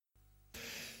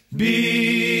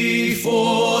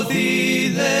Before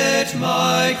thee let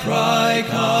my cry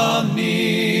come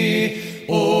near,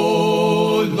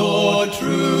 O Lord,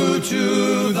 true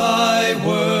to thy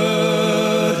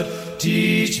word,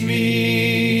 teach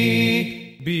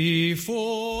me.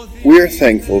 We are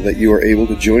thankful that you are able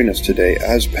to join us today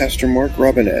as Pastor Mark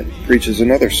Robinette preaches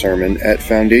another sermon at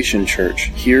Foundation Church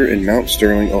here in Mount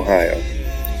Sterling, Ohio.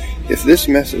 If this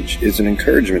message is an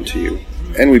encouragement to you,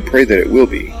 and we pray that it will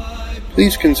be,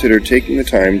 please consider taking the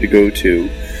time to go to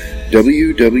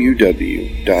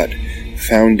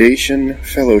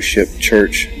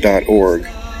www.foundationfellowshipchurch.org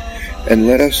and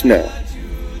let us know.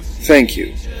 Thank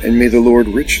you, and may the Lord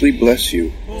richly bless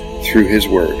you through His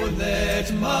Word.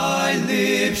 Let my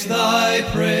lips thy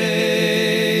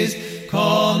praise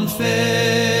confess.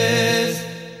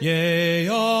 Yea,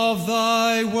 of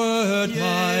thy word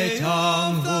my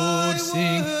tongue would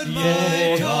sing.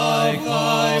 Yea, of thy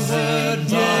word,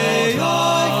 yea, of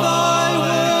thy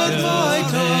word my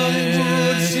tongue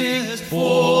would sing.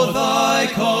 For thy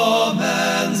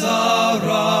commands are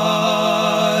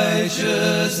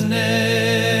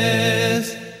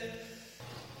righteousness.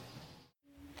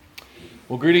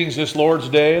 Well, greetings this Lord's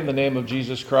Day in the name of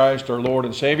Jesus Christ, our Lord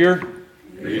and Savior.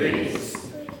 Greetings.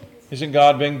 Isn't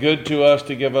God been good to us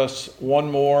to give us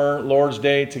one more Lord's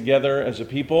Day together as a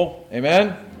people?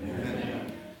 Amen?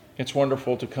 Amen. It's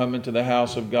wonderful to come into the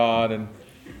house of God and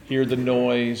hear the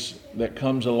noise that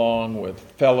comes along with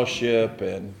fellowship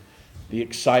and the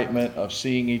excitement of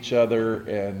seeing each other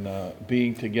and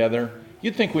being together.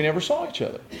 You'd think we never saw each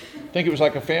other. Think it was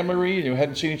like a family reunion. We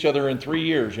hadn't seen each other in 3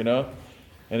 years, you know?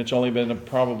 And it's only been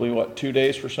probably, 2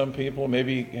 days for some people?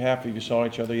 Maybe half of you saw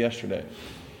each other yesterday.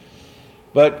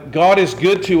 But God is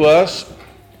good to us.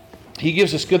 He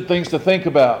gives us good things to think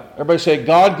about. Everybody say,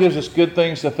 God gives us good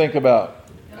things to think about.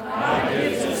 God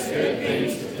gives us good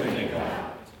things to think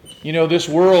about. You know, this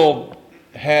world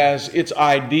has its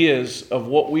ideas of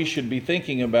what we should be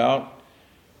thinking about,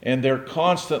 and they're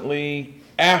constantly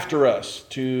after us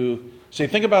to say,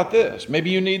 think about this. Maybe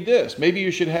you need this. Maybe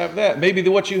you should have that. Maybe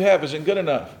what you have isn't good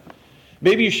enough.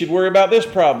 Maybe you should worry about this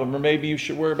problem, or maybe you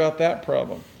should worry about that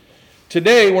problem.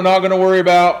 Today, we're not going to worry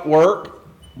about work.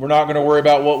 We're not going to worry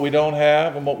about what we don't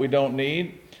have and what we don't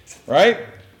need, right?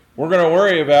 We're going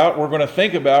to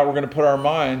think about, we're going to put our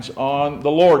minds on the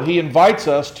Lord. He invites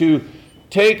us to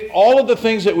take all of the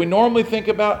things that we normally think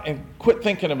about and quit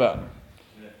thinking about them.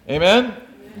 Amen?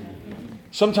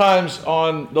 Sometimes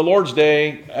on the Lord's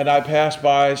Day, and I pass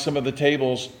by some of the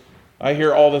tables, I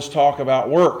hear all this talk about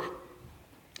work.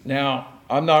 Now,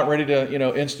 I'm not ready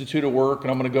to, institute a work,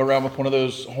 and I'm going to go around with one of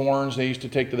those horns they used to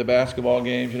take to the basketball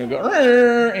games, go,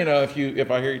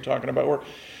 if I hear you talking about work.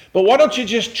 But why don't you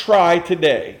just try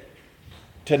today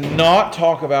to not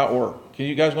talk about work? Can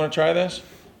you guys want to try this?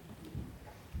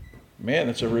 Man,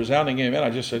 that's a resounding amen. I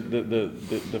just said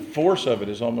the force of it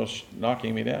is almost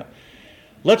knocking me down.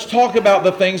 Let's talk about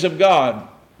the things of God.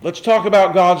 Let's talk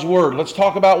about God's Word. Let's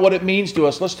talk about what it means to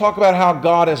us. Let's talk about how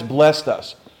God has blessed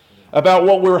us. About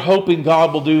what we're hoping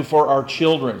God will do for our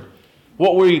children.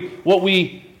 What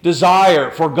we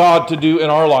desire for God to do in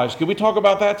our lives. Can we talk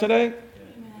about that today?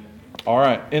 Amen. All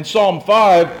right. In Psalm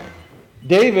 5,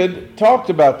 David talked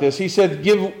about this. He said,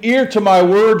 give ear to my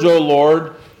words, O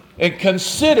Lord, and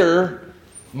consider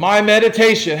my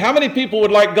meditation. How many people would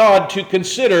like God to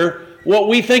consider what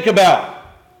we think about?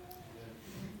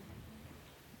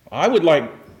 I would like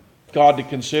God to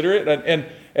consider it. And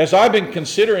as I've been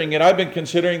considering it, I've been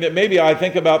considering that maybe I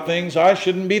think about things I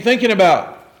shouldn't be thinking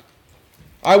about.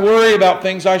 I worry about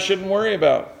things I shouldn't worry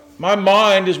about. My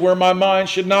mind is where my mind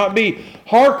should not be.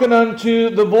 Hearken unto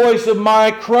the voice of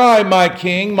my cry, my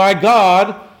King, my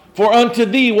God, for unto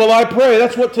thee will I pray.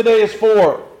 That's what today is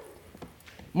for.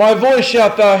 My voice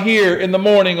shalt thou hear in the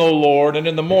morning, O Lord, and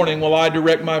in the morning will I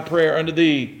direct my prayer unto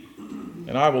thee,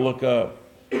 and I will look up.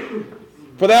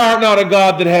 For thou art not a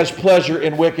God that has pleasure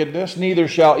in wickedness, neither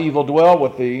shall evil dwell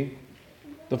with thee.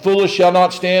 The foolish shall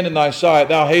not stand in thy sight.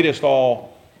 Thou hatest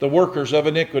all the workers of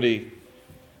iniquity.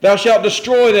 Thou shalt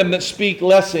destroy them that speak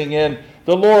lessing, and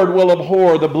the Lord will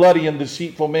abhor the bloody and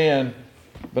deceitful man.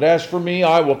 But as for me,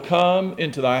 I will come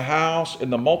into thy house in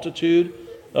the multitude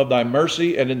of thy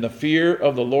mercy, and in the fear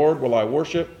of the Lord will I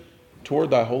worship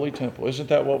toward thy holy temple. Isn't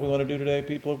that what we want to do today,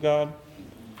 people of God?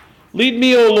 Lead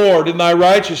me, O Lord, in thy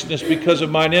righteousness because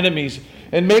of mine enemies,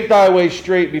 and make thy way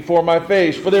straight before my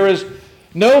face. For there is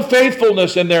no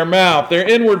faithfulness in their mouth. Their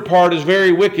inward part is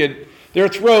very wicked. Their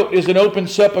throat is an open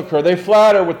sepulchre. They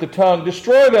flatter with the tongue.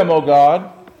 Destroy them, O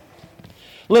God.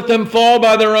 Let them fall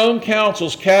by their own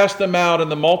counsels. Cast them out in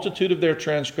the multitude of their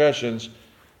transgressions,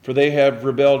 for they have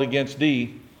rebelled against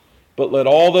thee. But let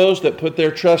all those that put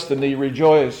their trust in thee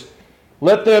rejoice.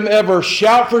 Let them ever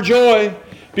shout for joy,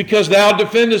 because thou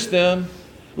defendest them.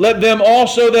 Let them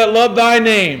also that love thy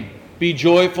name be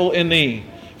joyful in thee.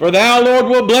 For thou, Lord,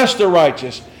 will bless the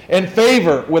righteous, and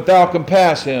favor wilt thou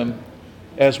compass him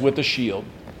as with a shield.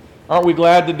 Aren't we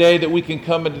glad today that we can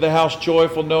come into the house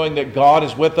joyful, knowing that God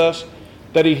is with us,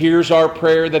 that He hears our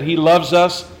prayer, that He loves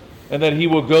us, and that He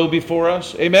will go before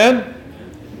us? Amen?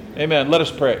 Amen. Let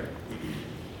us pray.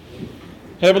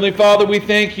 Heavenly Father, we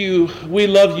thank you. We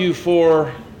love you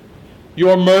for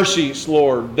your mercies,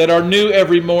 Lord, that are new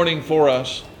every morning for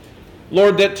us.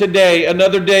 Lord, that today,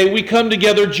 another day, we come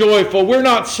together joyful. We're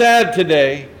not sad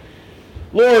today.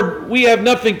 Lord, we have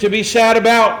nothing to be sad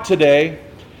about today.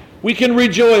 We can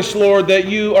rejoice, Lord, that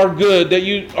you are good, that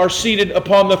you are seated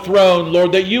upon the throne,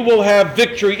 Lord, that you will have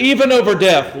victory even over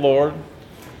death, Lord.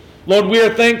 Lord, we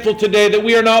are thankful today that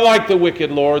we are not like the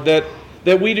wicked, Lord, that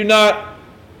we do not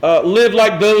live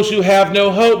like those who have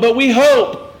no hope, but we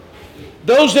hope.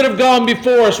 Those that have gone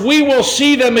before us, we will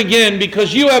see them again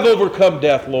because you have overcome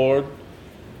death, Lord.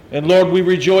 And Lord, we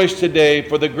rejoice today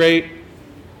for the great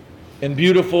and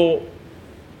beautiful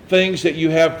things that you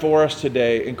have for us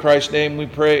today. In Christ's name we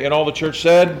pray. And all the church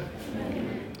said,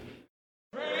 Amen.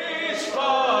 Praise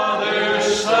Father,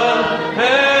 Son,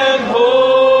 and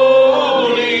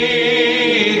Holy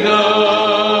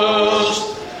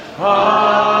Ghost.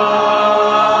 Amen.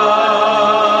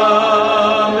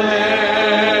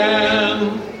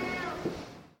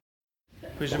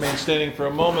 Please remain standing for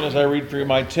a moment as I read through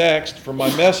my text for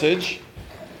my message.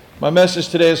 My message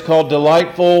today is called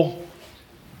Delightful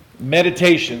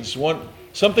Meditations.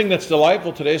 Something that's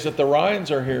delightful today is that the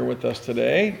Ryans are here with us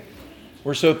today.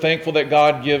 We're so thankful that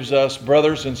God gives us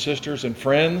brothers and sisters and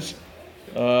friends.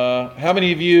 How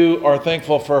many of you are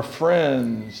thankful for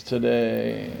friends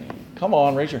today? Come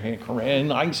on, raise your hand,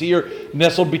 Corinne. I can see you're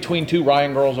nestled between two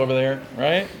Ryan girls over there,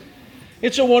 right?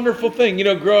 It's a wonderful thing. You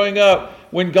know, growing up,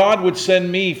 when God would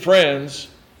send me friends,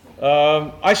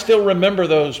 I still remember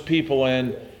those people,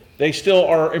 and they still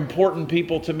are important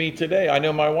people to me today. I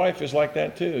know my wife is like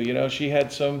that too. You know, she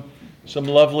had some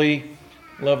lovely,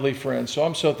 lovely friends. So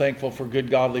I'm so thankful for good,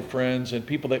 godly friends and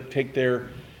people that take their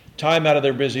time out of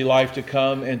their busy life to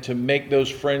come and to make those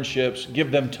friendships, give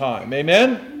them time.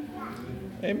 Amen?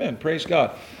 Amen. Praise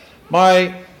God.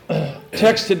 My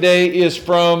text today is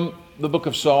from the book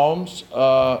of Psalms,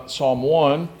 Psalm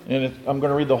 1. And I'm going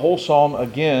to read the whole psalm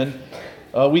again.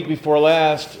 A week before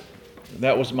last,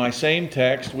 that was my same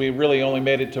text. We really only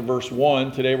made it to verse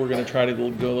 1. Today we're going to try to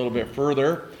go a little bit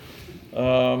further.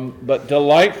 But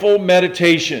delightful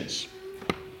meditations.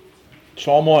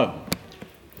 Psalm 1.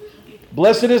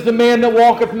 Blessed is the man that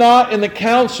walketh not in the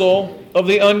counsel of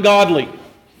the ungodly,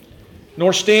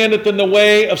 nor standeth in the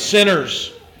way of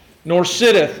sinners, nor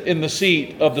sitteth in the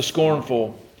seat of the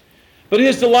scornful. But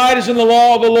his delight is in the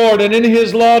law of the Lord, and in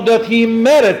his law doth he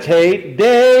meditate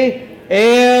day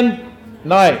and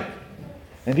night.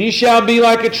 And he shall be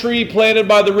like a tree planted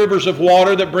by the rivers of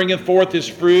water, that bringeth forth his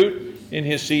fruit in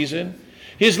his season.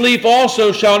 His leaf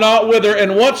also shall not wither,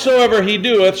 and whatsoever he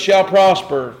doeth shall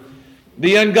prosper.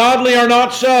 The ungodly are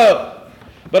not so,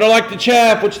 but are like the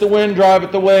chaff which the wind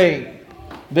driveth away.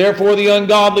 Therefore the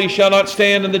ungodly shall not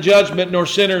stand in the judgment, nor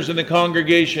sinners in the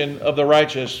congregation of the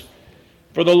righteous.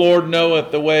 For the Lord knoweth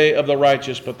the way of the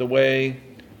righteous, but the way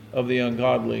of the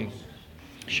ungodly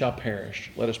shall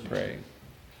perish. Let us pray.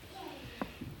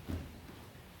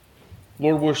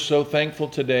 Lord, we're so thankful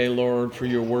today, Lord, for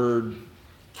your word.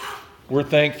 We're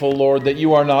thankful, Lord, that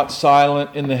you are not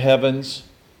silent in the heavens,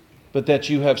 but that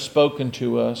you have spoken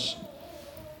to us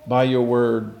by your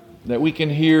word, that we can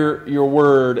hear your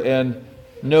word and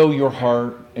know your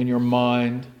heart and your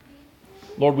mind.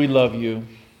 Lord, we love you.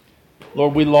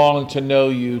 Lord, we long to know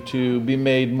you, to be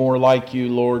made more like you,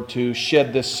 Lord, to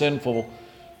shed this sinful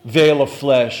veil of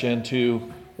flesh and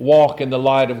to walk in the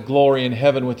light of glory in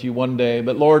heaven with you one day.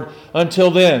 But Lord,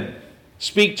 until then,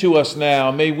 speak to us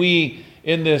now. May we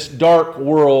in this dark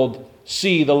world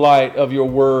see the light of your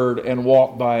word and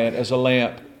walk by it as a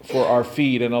lamp for our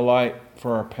feet and a light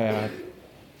for our path.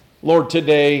 Lord,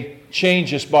 today,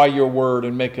 change us by your word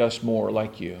and make us more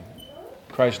like you. In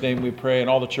Christ's name we pray, and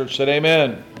all the church said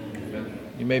amen. Amen.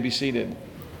 You may be seated.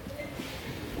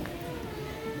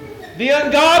 The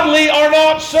ungodly are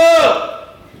not so.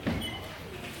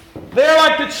 They're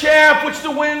like the chaff which the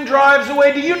wind drives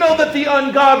away. Do you know that the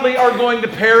ungodly are going to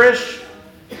perish?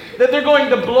 That they're going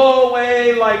to blow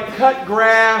away like cut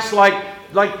grass, like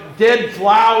dead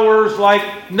flowers,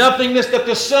 like nothingness, that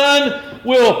the sun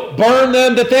will burn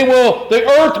them, that the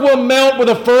earth will melt with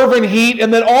a fervent heat,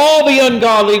 and that all the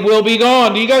ungodly will be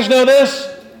gone. Do you guys know this?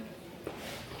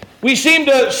 We seem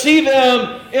to see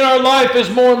them in our life as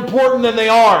more important than they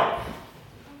are.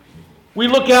 We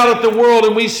look out at the world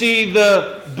and we see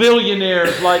the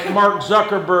billionaires like Mark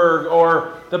Zuckerberg,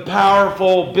 or the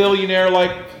powerful billionaire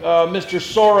like Mr.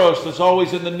 Soros that's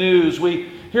always in the news. We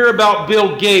hear about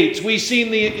Bill Gates. We see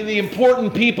the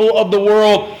important people of the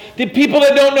world, the people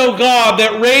that don't know God,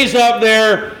 that raise up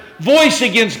their voice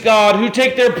against God, who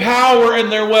take their power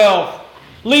and their wealth.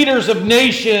 Leaders of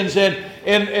nations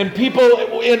and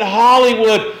people in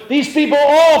Hollywood. These people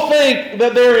all think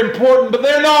that they're important, but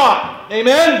they're not.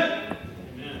 Amen?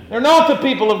 They're not the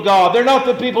people of God. They're not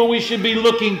the people we should be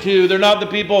looking to. They're not the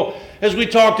people, as we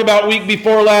talked about week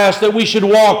before last, that we should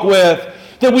walk with,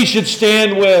 that we should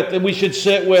stand with, that we should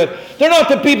sit with. They're not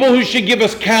the people who should give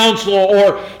us counsel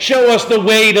or show us the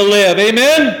way to live.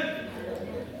 Amen?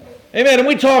 Amen. And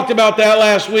we talked about that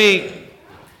last week.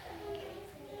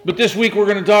 But this week we're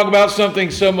going to talk about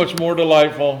something so much more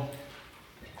delightful.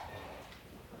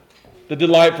 The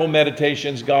delightful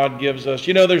meditations God gives us.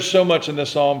 You know, there's so much in this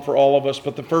psalm for all of us,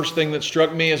 but the first thing that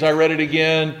struck me as I read it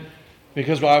again,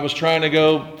 because I was trying to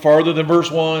go farther than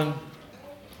verse 1,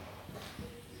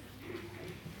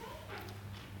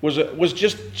 was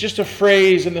just a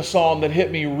phrase in the psalm that hit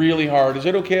me really hard. Is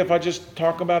it okay if I just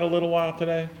talk about it a little while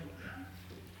today?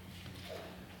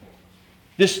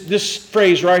 This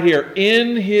phrase right here,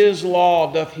 in his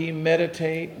law doth he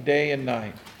meditate day and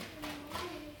night.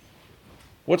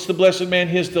 What's the blessed man?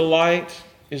 His delight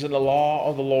is in the law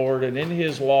of the Lord, and in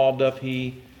his law doth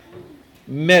he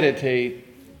meditate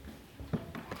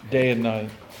day and night.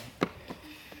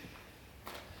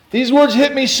 These words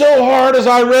hit me so hard as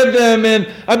I read them, and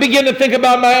I began to think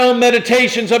about my own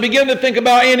meditations. I began to think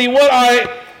about, Andy,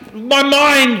 my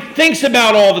mind thinks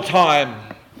about all the time.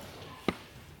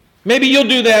 Maybe you'll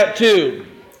do that too.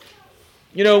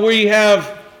 You know, we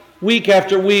have week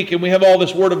after week, and we have all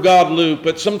this Word of God loop,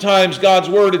 but sometimes God's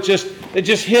Word, it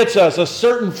just hits us, a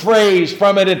certain phrase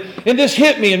from it, and this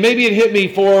hit me, and maybe it hit me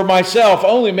for myself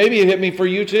only, maybe it hit me for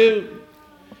you too.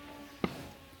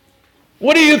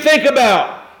 What do you think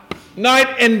about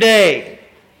night and day?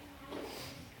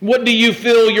 What do you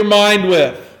fill your mind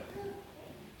with?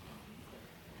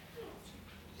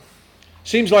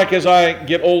 Seems like as I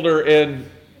get older and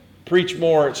preach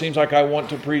more, it seems like I want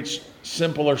to preach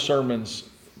simpler sermons,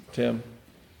 Tim.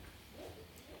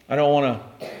 I don't want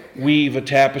to weave a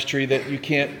tapestry that you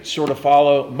can't sort of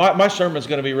follow. My sermon's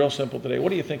going to be real simple today.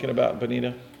 What are you thinking about,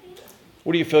 Benita?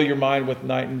 What do you fill your mind with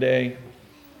night and day?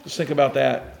 Just think about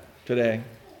that today.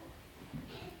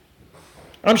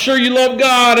 I'm sure you love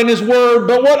God and His Word,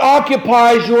 but what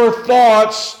occupies your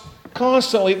thoughts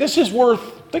constantly? This is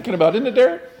worth thinking about, isn't it,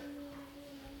 Derek?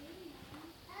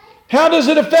 How does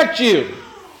it affect you?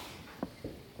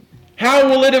 How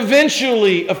will it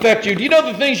eventually affect you? Do you know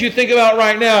the things you think about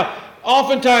right now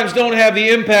oftentimes don't have the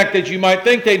impact that you might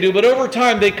think they do, but over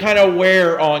time they kind of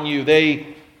wear on you.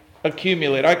 They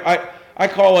accumulate. I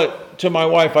call it, to my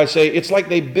wife, I say, it's like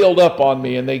they build up on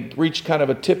me and they reach kind of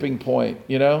a tipping point,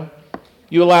 you know?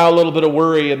 You allow a little bit of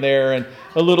worry in there, and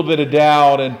a little bit of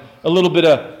doubt, and a little bit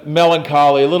of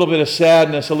melancholy, a little bit of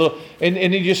sadness,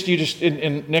 and you just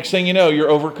next thing you know, you're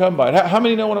overcome by it. How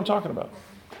many know what I'm talking about?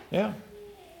 Yeah.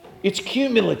 It's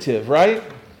cumulative, right?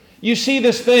 You see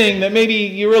this thing that maybe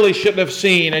you really shouldn't have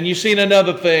seen, and you've seen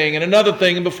another thing,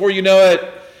 and before you know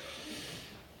it,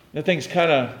 the thing's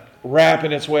kind of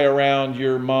wrapping its way around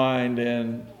your mind,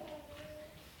 and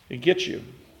it gets you.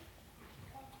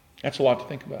 That's a lot to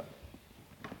think about.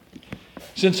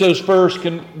 Since those first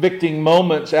convicting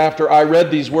moments after I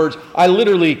read these words, I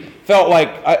literally felt like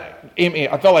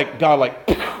I felt like God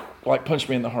like punched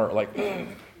me in the heart, like.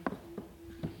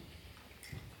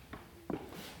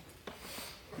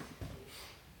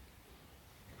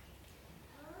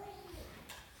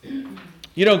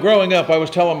 You know, growing up, I was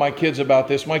telling my kids about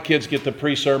this. My kids get the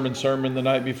pre-sermon sermon the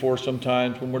night before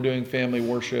sometimes when we're doing family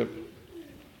worship.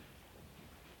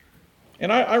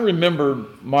 And I remember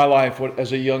my life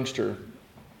as a youngster.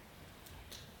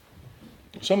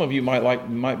 Some of you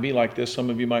might be like this.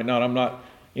 Some of you might not. I'm not,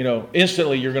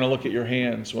 instantly you're going to look at your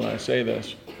hands when I say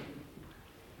this.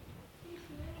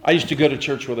 I used to go to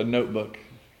church with a notebook.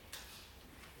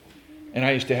 And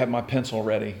I used to have my pencil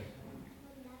ready.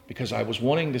 Because I was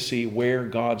wanting to see where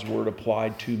God's Word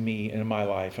applied to me in my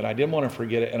life. And I didn't want to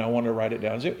forget it, and I wanted to write it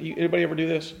down. Anybody ever do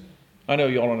this? I know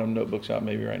you all don't have notebooks out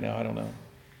maybe right now. I don't know.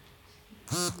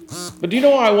 But do you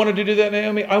know why I wanted to do that,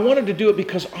 Naomi? I wanted to do it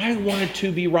because I wanted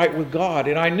to be right with God.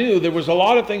 And I knew there was a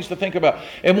lot of things to think about.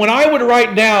 And when I would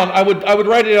write down, I would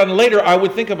write it down, and later I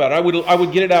would think about it. I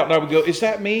would get it out, and I would go, is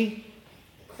that me?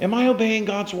 Am I obeying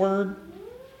God's Word?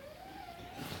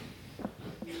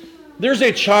 There's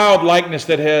a childlikeness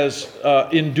that has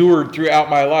endured throughout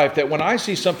my life, that when I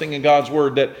see something in God's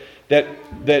Word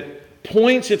that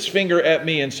points its finger at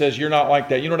me and says, you're not like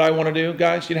that. You know what I want to do,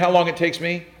 guys? You know how long it takes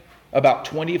me? About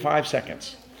 25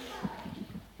 seconds.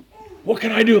 What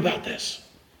can I do about this?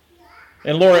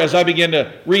 And Laura, as I begin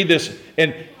to read this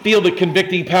and feel the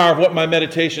convicting power of what my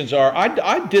meditations are,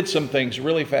 I did some things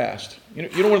really fast. You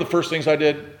know one of the first things I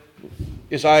did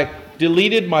is I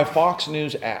deleted my Fox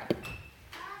News app.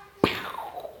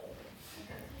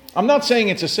 I'm not saying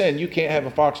it's a sin. You can't have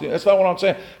a Fox News. That's not what I'm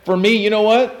saying. For me, you know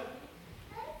what?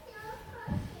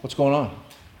 What's going on?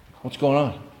 What's going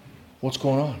on? What's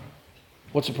going on?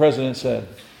 What's the president said?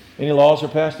 Any laws are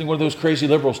passing? What are those crazy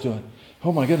liberals doing?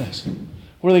 Oh my goodness.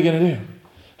 What are they going to do?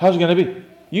 How's it going to be?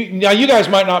 You guys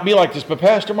might not be like this, but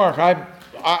Pastor Mark,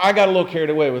 I got a little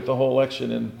carried away with the whole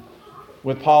election and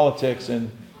with politics,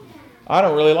 and I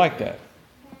don't really like that.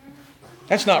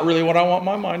 That's not really what I want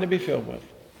my mind to be filled with.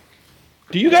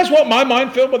 Do you guys want my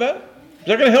mind filled with that? Is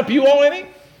that going to help you all any?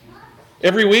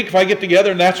 Every week if I get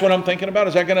together and that's what I'm thinking about,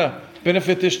 is that going to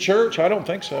benefit this church? I don't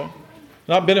think so. It's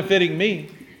not benefiting me.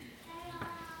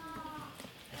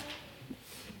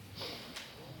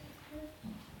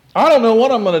 I don't know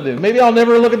what I'm going to do. Maybe I'll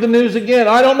never look at the news again.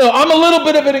 I don't know. I'm a little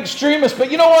bit of an extremist,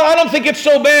 but you know what? I don't think it's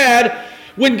so bad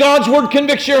when God's Word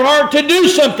convicts your heart to do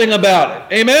something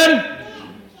about it. Amen?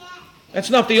 That's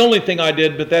not the only thing I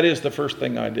did, but that is the first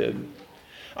thing I did.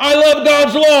 I love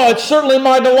God's law. It's certainly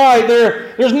my delight.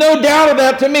 There's no doubt of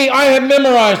that to me. I have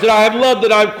memorized it. I have loved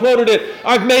it. I've quoted it.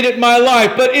 I've made it my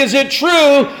life. But is it true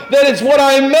that it's what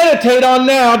I meditate on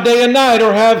now, day and night?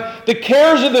 Or have the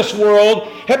cares of this world,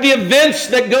 have the events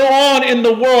that go on in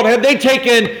the world, have they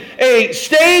taken a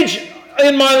stage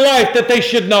in my life that they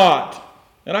should not?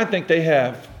 And I think they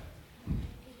have.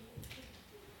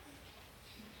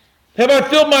 Have I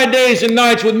filled my days and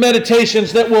nights with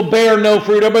meditations that will bear no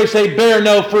fruit? Everybody say, bear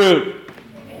no fruit.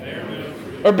 Bear no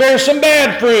fruit. Or bear some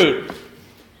bad fruit.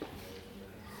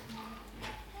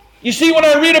 You see, when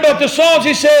I read about the Psalms,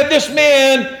 he said, this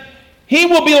man, he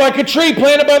will be like a tree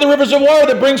planted by the rivers of water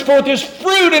that brings forth his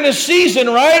fruit in his season,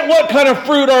 right? What kind of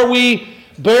fruit are we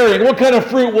bearing? What kind of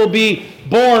fruit will be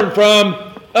born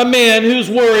from a man who's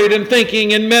worried and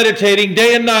thinking and meditating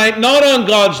day and night, not on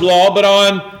God's law, but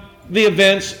on the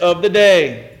events of the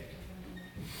day?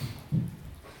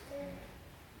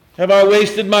 Have I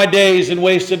wasted my days and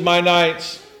wasted my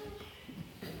nights?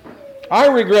 I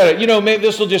regret it. You know, maybe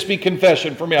this will just be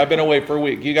confession for me. I've been away for a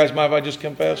week. You guys mind if I just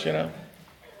confess, you know?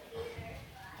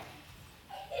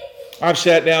 I've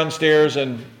sat downstairs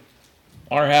in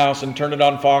our house and turned it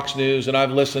on Fox News, and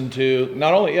I've listened to,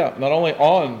 not only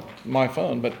on my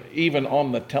phone, but even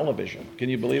on the television. Can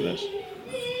you believe this?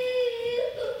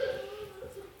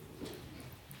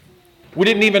 We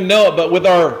didn't even know it, but with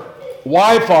our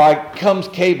Wi-Fi comes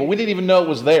cable. We didn't even know it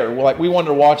was there. We wanted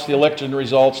to watch the election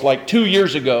results like 2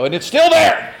 years ago, and it's still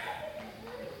there.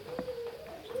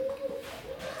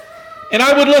 And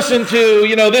I would listen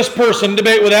to, this person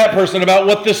debate with that person about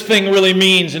what this thing really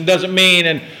means and doesn't mean,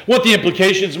 and what the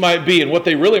implications might be and what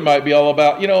they really might be all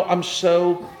about. I'm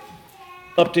so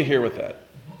up to here with that.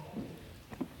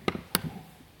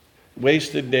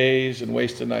 Wasted days and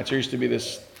wasted nights. There used to be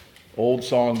this old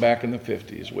song back in the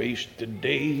 50s, wasted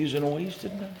days and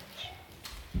wasted nights.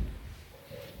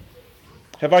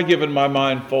 Have I given my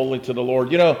mind fully to the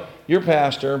Lord? Your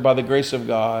pastor, by the grace of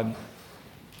God,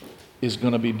 is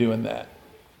going to be doing that.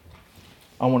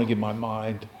 I want to give my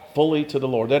mind fully to the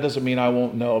Lord. That doesn't mean I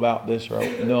won't know about this or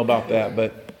know about that,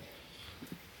 but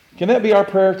can that be our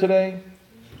prayer today?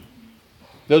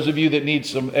 Those of you that need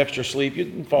some extra sleep, you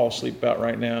can fall asleep about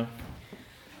right now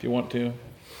if you want to.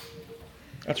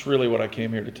 That's really what I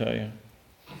came here to tell you.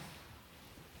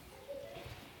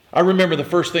 I remember the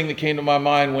first thing that came to my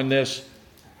mind when this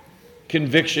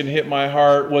conviction hit my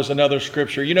heart was another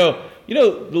scripture.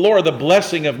 Laura, the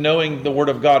blessing of knowing the Word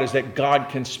of God is that God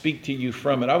can speak to you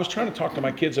from it. I was trying to talk to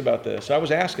my kids about this. I was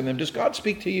asking them, does God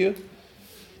speak to you?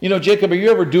 Jacob, are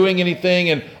you ever doing anything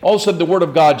and all of a sudden the Word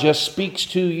of God just speaks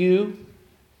to you?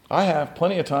 I have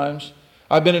plenty of times.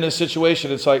 I've been in a situation,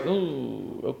 it's like,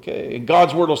 ooh, okay. And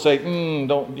God's Word will say,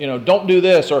 don't do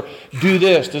this or do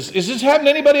this. Is this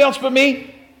happening to anybody else but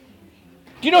me?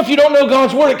 Do you know if you don't know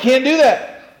God's Word, it can't do that?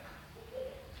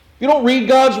 If you don't read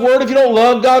God's Word, if you don't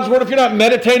love God's Word, if you're not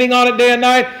meditating on it day and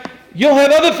night, you'll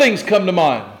have other things come to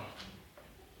mind.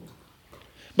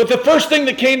 But the first thing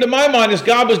that came to my mind as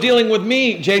God was dealing with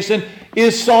me, Jason,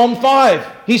 is Psalm 5.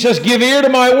 He says, give ear to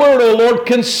my word, O Lord,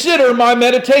 consider my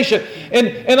meditation.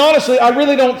 And honestly, I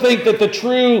really don't think that the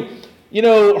true,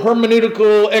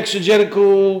 hermeneutical,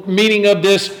 exegetical meaning of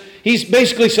this, he's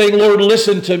basically saying, Lord,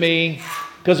 listen to me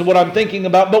because of what I'm thinking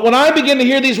about. But when I begin to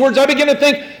hear these words, I begin to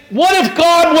think, what if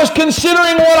God was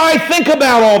considering what I think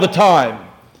about all the time?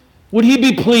 Would He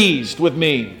be pleased with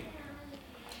me?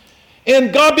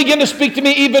 And God began to speak to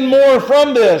me even more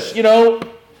from this.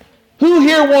 Who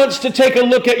here wants to take a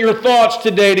look at your thoughts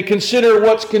today to consider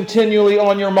what's continually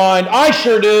on your mind? I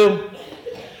sure do.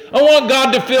 I want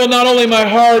God to fill not only my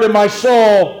heart and my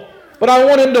soul, but I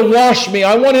want Him to wash me.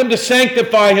 I want Him to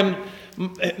sanctify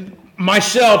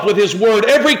myself with His Word,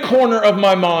 every corner of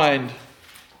my mind.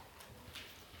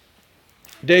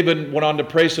 David went on to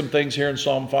pray some things here in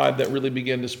Psalm 5 that really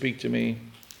began to speak to me.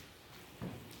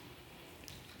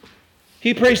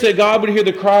 He prays that God would hear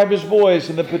the cry of His voice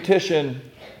and the petition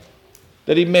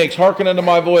that He makes. Hearken unto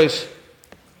my voice,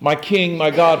 my King,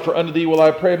 my God, for unto Thee will I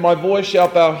pray. My voice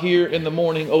shalt Thou hear in the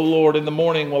morning, O Lord. In the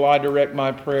morning will I direct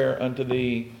my prayer unto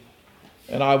Thee,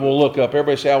 and I will look up.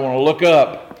 Everybody say, I want to look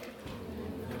up.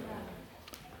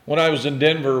 When I was in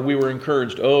Denver, we were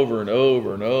encouraged over and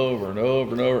over and over and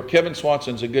over and over. Kevin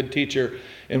Swanson's a good teacher,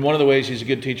 and one of the ways he's a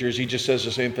good teacher is he just says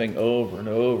the same thing over and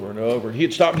over and over. And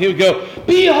he'd stop and he would go,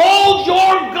 behold your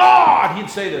God! He'd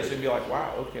say this and be like,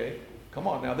 wow, okay, come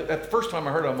on now. That the first time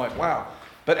I heard it, I'm like, wow.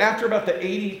 But after about the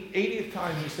 80th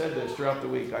time he said this throughout the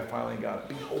week, I finally got it.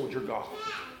 Behold your God.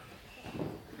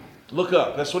 Look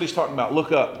up. That's what he's talking about.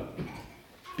 Look up.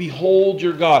 Behold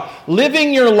your God.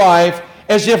 Living your life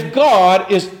as if God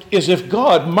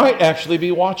might actually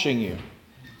be watching you.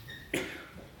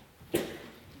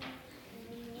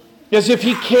 As if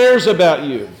He cares about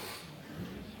you.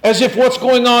 As if what's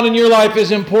going on in your life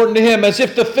is important to Him. As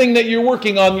if the thing that you're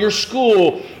working on, your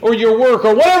school or your work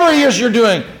or whatever it is you're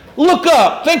doing, look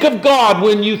up. Think of God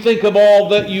when you think of all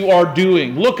that you are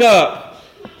doing. Look up.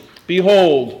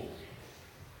 Behold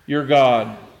your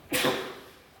God.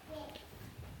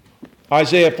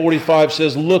 Isaiah 45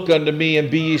 says, look unto me and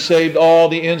be ye saved all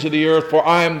the ends of the earth, for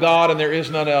I am God and there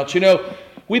is none else.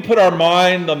 We put our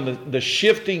mind on the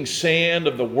shifting sand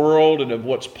of the world and of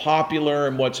what's popular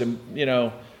and what's,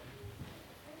 in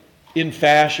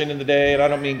fashion in the day. And I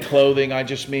don't mean clothing. I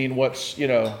just mean what's,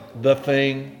 the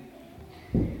thing.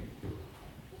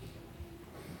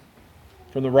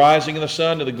 From the rising of the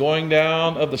sun to the going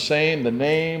down of the same, the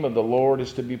name of the Lord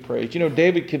is to be praised.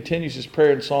 David continues his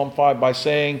prayer in Psalm 5 by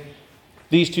saying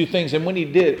these two things. And when he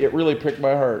did, it really pricked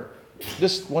my heart.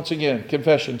 This, once again,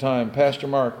 confession time. Pastor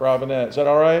Mark Robinette. Is that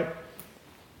all right?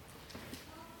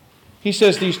 He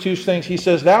says these two things. He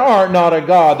says, thou art not a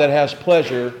God that has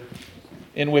pleasure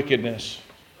in wickedness.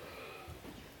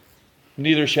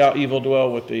 Neither shall evil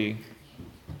dwell with thee.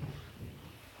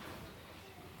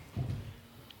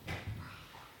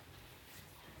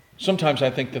 Sometimes I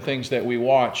think the things that we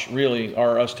watch really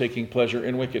are us taking pleasure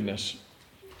in wickedness.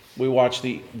 We watch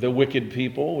the wicked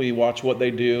people. We watch what they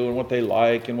do and what they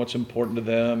like and what's important to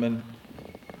them. And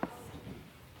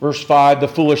verse 5, the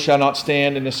foolish shall not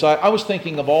stand in His sight. I was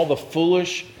thinking of all the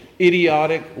foolish,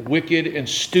 idiotic, wicked, and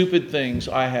stupid things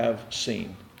I have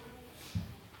seen.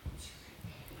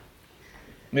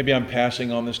 Maybe I'm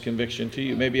passing on this conviction to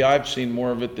you. Maybe I've seen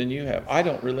more of it than you have. I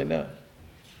don't really know.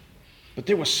 But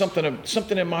there was something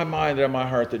in my mind and in my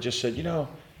heart that just said,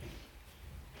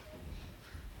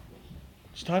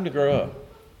 it's time to grow up.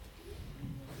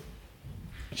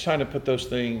 It's time to put those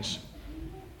things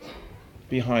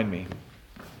behind me.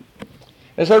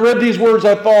 As I read these words,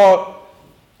 I thought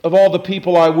of all the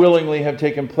people I willingly have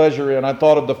taken pleasure in. I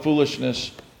thought of the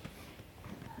foolishness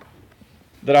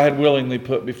that I had willingly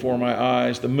put before my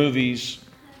eyes, the movies,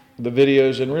 the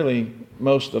videos, and really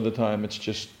most of the time it's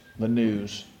just the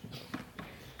news.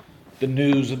 The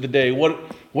news of the day.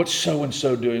 What's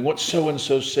so-and-so doing? What's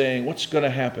so-and-so saying? What's going to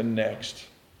happen next?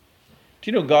 Do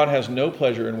you know God has no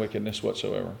pleasure in wickedness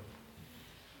whatsoever?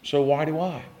 So why do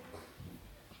I?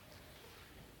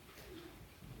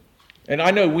 And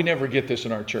I know we never get this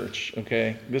in our church,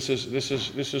 okay? This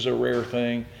is a rare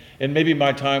thing. And maybe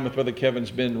my time with Brother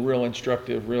Kevin's been real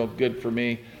instructive, real good for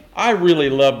me. I really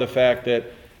love the fact that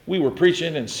we were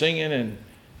preaching and singing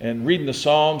and reading the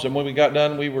Psalms, and when we got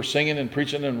done, we were singing and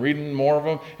preaching and reading more of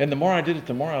them. And the more I did it,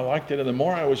 the more I liked it, and the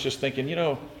more I was just thinking,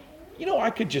 I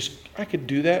could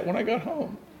do that when I got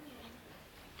home.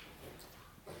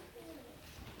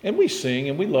 And we sing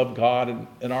and we love God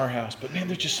in our house, but man,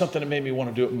 there's just something that made me want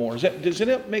to do it more. Does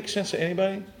it make sense to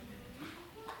anybody?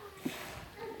 Do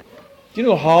you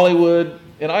know Hollywood?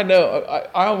 And I know,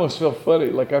 I almost feel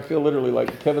funny, like I feel literally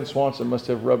like Kevin Swanson must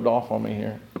have rubbed off on me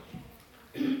here.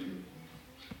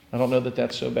 I don't know that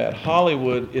that's so bad.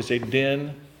 Hollywood is a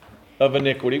den of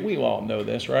iniquity. We all know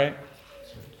this, right?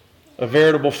 A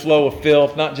veritable flow of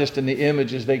filth, not just in the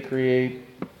images they create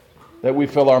that we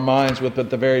fill our minds with, but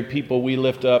the very people we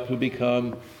lift up who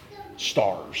become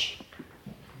stars.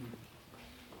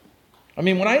 I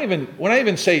mean, when I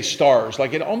even say stars,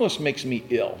 like it almost makes me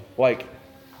ill. Like,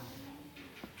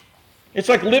 it's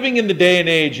like living in the day and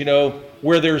age,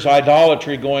 where there's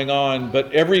idolatry going on,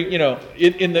 but every, in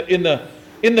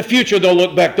the future they'll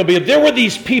look back, there were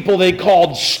these people they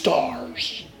called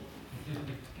stars.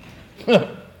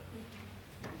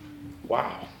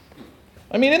 Wow.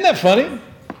 I mean, isn't that funny?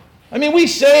 I mean, we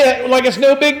say it like it's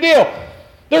no big deal.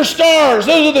 They're stars.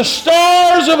 Those are the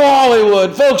stars of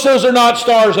Hollywood. Folks, those are not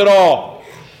stars at all.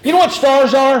 You know what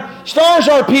stars are? Stars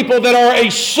are people that are a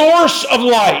source of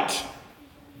light.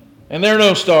 And they're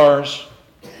no stars.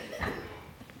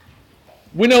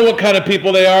 We know what kind of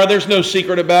people they are. There's no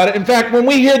secret about it. In fact, when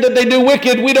we hear that they do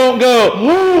wicked, we don't go,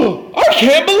 oh, I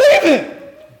can't believe it.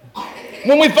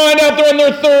 When we find out they're in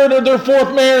their third or their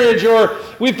fourth marriage, or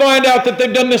we find out that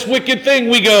they've done this wicked thing,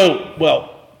 we go,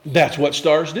 well, that's what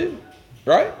stars do.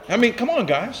 Right? I mean, come on,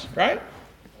 guys, right?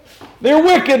 They're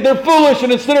wicked, they're foolish,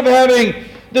 and instead of having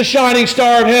the shining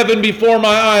star of heaven before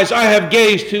my eyes, I have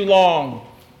gazed too long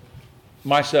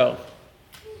myself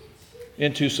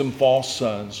into some false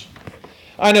sons.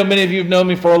 I know many of you have known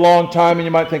me for a long time, and you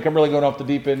might think I'm really going off the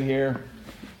deep end here.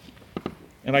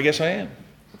 And I guess I am.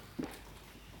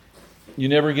 You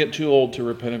never get too old to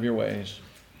repent of your ways.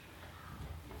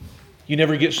 You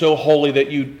never get so holy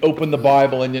that you open the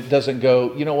Bible and it doesn't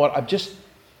go, you know what,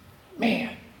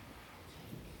 man.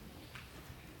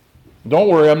 Don't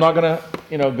worry, I'm not going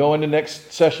to, go into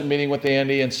next session meeting with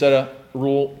Andy and set a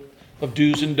rule of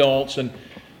do's and don'ts and,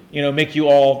 make you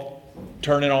all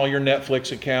turn in all your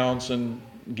Netflix accounts and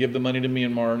give the money to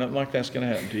Myanmar. Nothing like that's going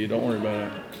to happen to you. Don't worry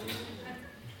about it.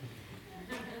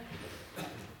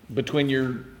 Between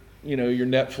your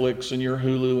Netflix and your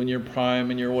Hulu and your Prime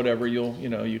and your whatever,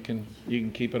 you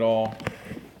can keep it all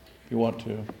if you want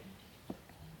to.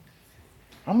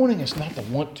 I'm wanting us not to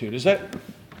want to. Does that?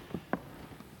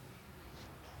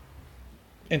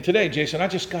 And today, Jason, I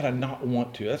just gotta not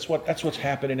want to. That's what's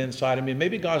happening inside of me.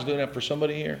 Maybe God's doing that for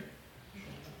somebody here.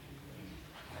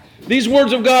 These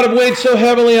words of God have weighed so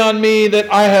heavily on me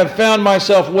that I have found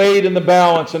myself weighed in the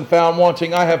balance and found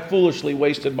wanting. I have foolishly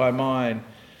wasted my mind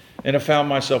and have found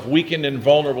myself weakened and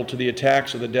vulnerable to the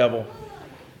attacks of the devil.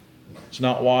 It's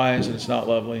not wise and it's not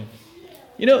lovely.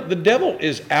 The devil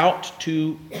is out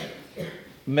to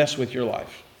mess with your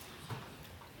life.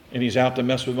 And he's out to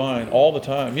mess with mine all the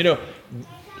time.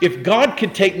 If God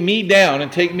could take me down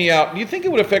and take me out, do you think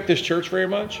it would affect this church very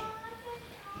much?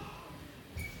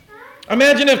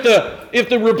 Imagine if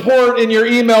the report in your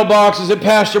email box is that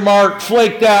Pastor Mark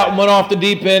flaked out and went off the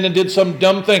deep end and did some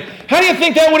dumb thing. How do you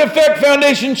think that would affect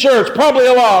Foundation Church? Probably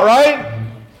a lot, right?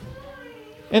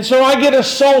 And so I get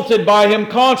assaulted by him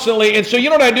constantly. And so you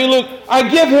know what I do, Luke? I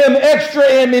give him extra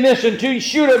ammunition to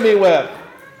shoot at me with.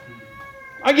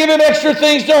 I give him extra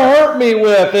things to hurt me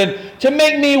with and to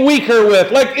make me weaker with.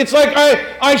 It's like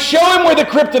I show him where the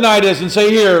kryptonite is and say,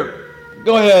 here,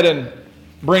 go ahead and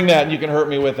bring that and you can hurt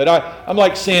me with it. I'm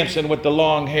like Samson with the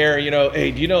long hair.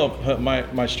 Hey, do you know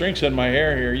my strength's in my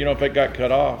hair here? If it got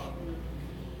cut off.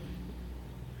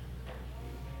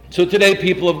 So today,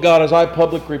 people of God, as I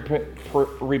publicly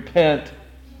repent,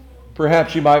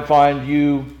 perhaps you might find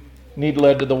you need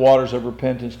led to the waters of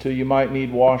repentance too. You might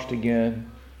need washed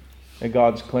again at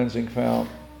God's cleansing fount.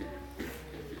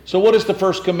 So what is the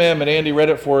first commandment? Andy read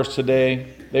it for us today.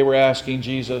 They were asking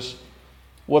Jesus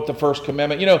what the first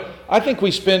commandment. I think we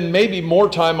spend maybe more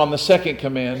time on the second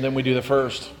command than we do the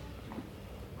first.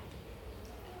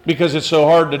 Because it's so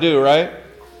hard to do, right?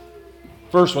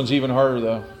 First one's even harder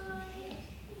though.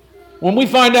 When we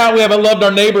find out we haven't loved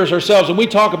our neighbors ourselves, and we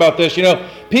talk about this,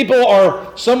 people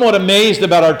are somewhat amazed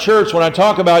about our church when I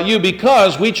talk about you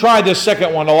because we try this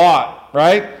second one a lot,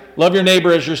 right? Love your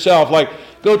neighbor as yourself.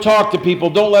 Go talk to people.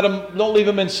 Don't leave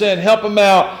them in sin. Help them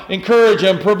out. Encourage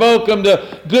them. Provoke them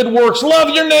to good works. Love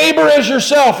your neighbor as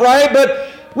yourself, right? But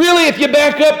really, if you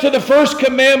back up to the first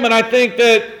commandment, I think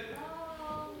that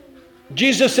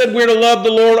Jesus said we're to love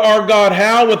the Lord our God.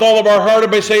 How? With all of our heart.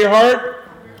 Everybody say your heart.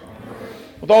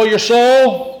 With all your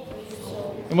soul.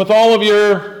 And with all of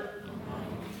your...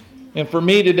 And for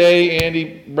me today,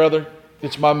 Andy, brother,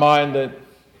 it's my mind that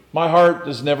my heart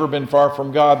has never been far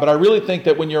from God, but I really think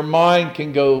that when your mind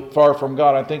can go far from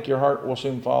God, I think your heart will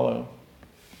soon follow.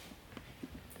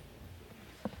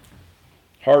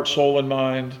 Heart, soul, and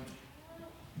mind.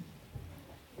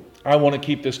 I want to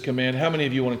keep this command. How many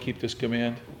of you want to keep this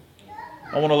command?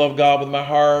 I want to love God with my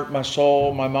heart, my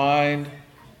soul, my mind.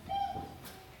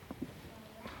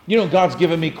 God's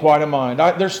given me quite a mind.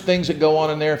 There's things that go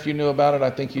on in there. If you knew about it, I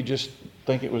think you just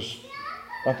think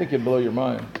I think it'd blow your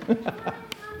mind.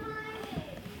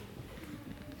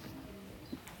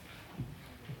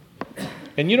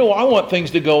 And I want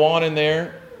things to go on in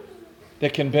there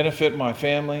that can benefit my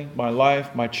family, my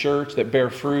life, my church, that bear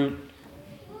fruit.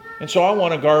 And so I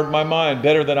want to guard my mind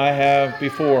better than I have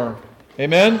before.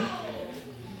 Amen?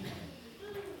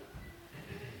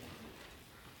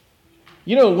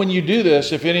 When you do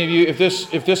this, if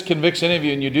this convicts any of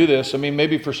you and you do this,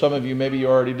 maybe for some of you, maybe you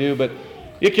already do, but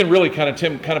it can really kind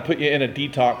of put you in a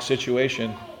detox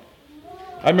situation.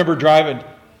 I remember I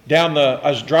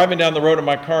was driving down the road in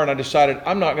my car, and I decided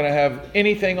I'm not going to have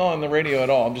anything on the radio at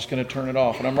all. I'm just going to turn it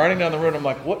off. And I'm riding down the road, and I'm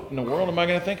like, what in the world am I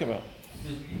going to think about?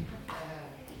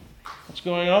 What's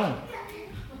going on?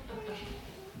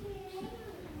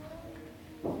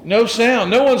 No sound.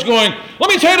 No one's going, let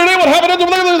me tell you today what happened.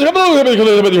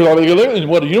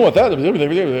 What do you know what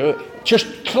that?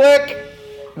 Just click.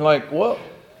 And like, what?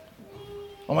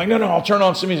 I'm like, no, I'll turn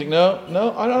on some music.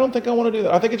 No, I don't think I want to do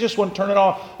that. I think I just want to turn it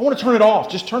off. I want to turn it off.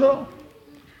 Just turn it off.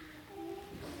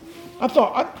 I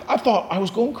thought I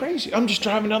was going crazy. I'm just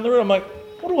driving down the road. I'm like,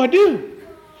 what do I do?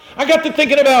 I got to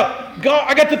thinking about God.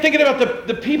 I got to thinking about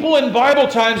the people in Bible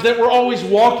times that were always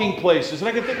walking places. And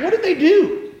I could think, what did they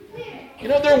do?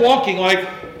 They're walking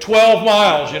like 12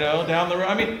 miles, down the road.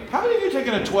 How many of you have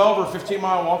taken a 12 or 15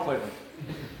 mile walk lately?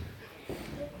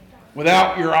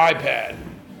 Without your iPad.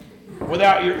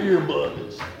 Without your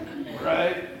earbuds,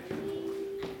 right?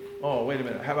 Oh, wait a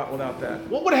minute. How about without that?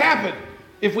 What would happen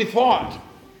if we thought?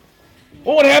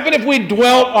 What would happen if we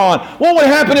dwelt on? What would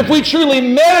happen if we truly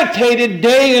meditated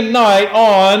day and night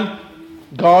on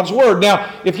God's Word?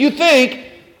 Now, if you think,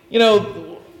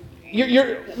 we'll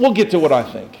get to what I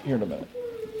think here in a minute.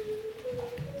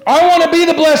 I want to be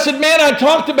the blessed man I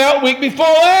talked about week before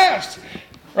last,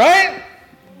 right?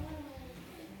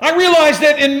 I realized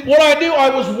that in what I do, I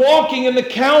was walking in the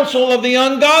counsel of the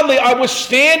ungodly. I was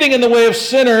standing in the way of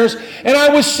sinners, and I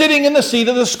was sitting in the seat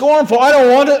of the scornful. I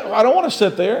don't want to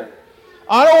sit there.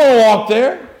 I don't want to walk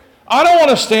there. I don't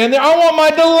want to stand there. I want my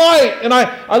delight. And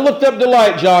I looked up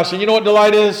delight, Josh, and you know what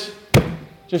delight is?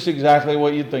 Just exactly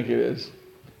what you'd think it is.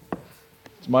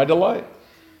 It's my delight.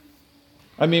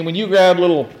 When you grab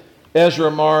little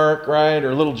Ezra Mark, right,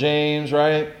 or little James,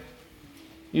 right?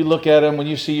 You look at him when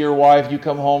you see your wife, you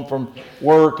come home from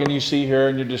work and you see her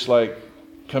and you're just like,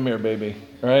 come here, baby,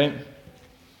 right?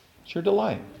 It's your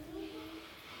delight.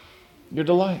 Your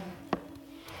delight.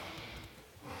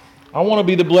 I want to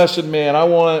be the blessed man. I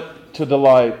want to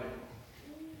delight.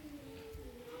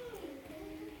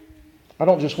 I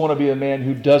don't just want to be a man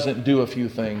who doesn't do a few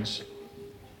things.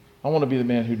 I want to be the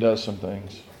man who does some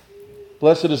things.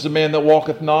 Blessed is the man that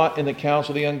walketh not in the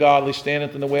counsel of the ungodly,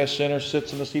 standeth in the way of sinners,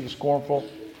 sits in the seat of scornful.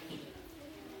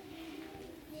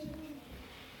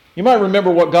 You might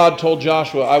remember what God told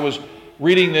Joshua. I was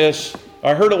reading this.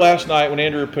 I heard it last night when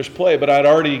Andrew pushed play, but I'd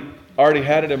already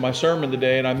had it in my sermon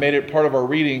today, and I made it part of our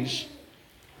readings.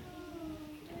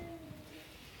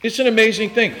 It's an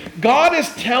amazing thing. God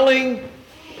is telling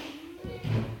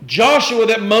Joshua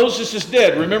that Moses is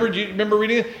dead. Remember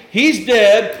reading it? He's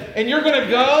dead, and you're going to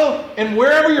go, and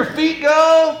wherever your feet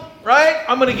go, right?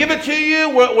 I'm going to give it to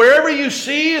you. Wherever you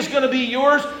see is going to be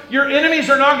yours. Your enemies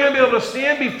are not going to be able to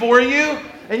stand before you.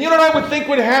 And you know what I would think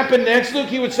would happen next, Luke?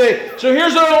 He would say, so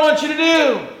here's what I want you to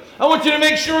do. I want you to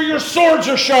make sure your swords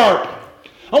are sharp.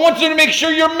 I want you to make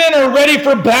sure your men are ready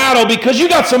for battle because you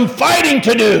got some fighting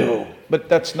to do. But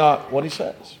that's not what he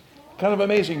says. Kind of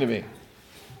amazing to me.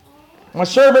 My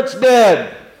servant's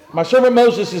dead. My servant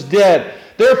Moses is dead.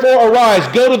 Therefore arise,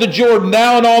 go to the Jordan,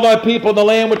 thou and all thy people in the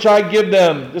land which I give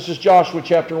them. This is Joshua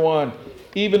chapter 1.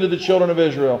 Even to the children of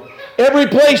Israel. Every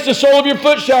place the sole of your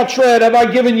foot shall tread have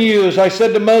I given you, as I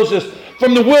said to Moses,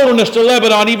 from the wilderness to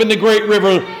Lebanon, even the great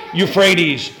river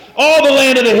Euphrates. All the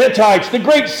land of the Hittites, the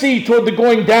great sea toward the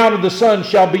going down of the sun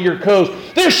shall be your coast.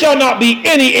 There shall not be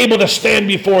any able to stand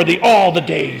before thee all the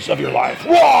days of your life.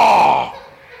 Whoa!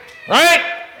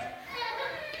 Right?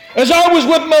 As I was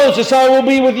with Moses, I will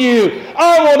be with you.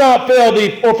 I will not fail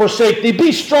thee or forsake thee.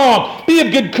 Be strong, be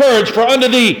of good courage, for unto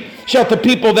thee shalt the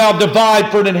people thou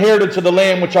divide for an inheritance of the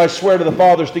land which I swear to the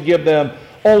fathers to give them.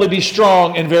 Only be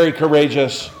strong and very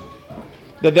courageous,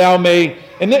 that thou may.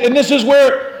 And this is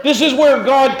where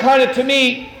God kind of, to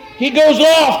me, he goes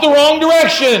off the wrong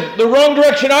direction. The wrong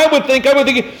direction. I would think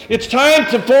it's time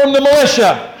to form the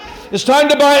militia. It's time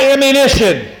to buy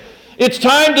ammunition. It's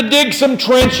time to dig some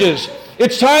trenches.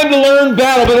 It's time to learn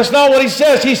battle. But that's not what he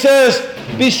says. He says,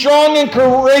 be strong and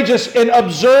courageous and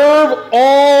observe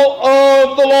all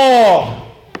of the law.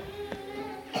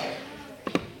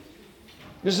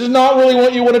 This is not really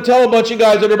what you want to tell a bunch of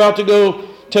guys that are about to go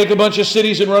take a bunch of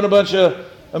cities and run a bunch of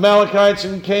Amalekites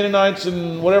and Canaanites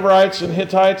and whateverites and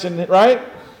Hittites, and right?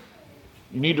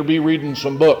 You need to be reading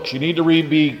some books. You need to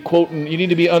be quoting. You need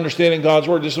to be understanding God's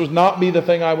word. This would not be the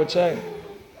thing I would say.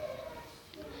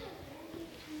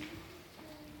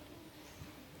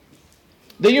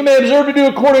 That you may observe to do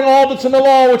according to all that's in the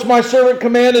law, which my servant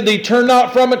commanded thee. Turn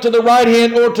not from it to the right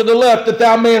hand or to the left, that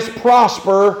thou mayest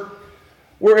prosper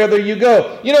wherever you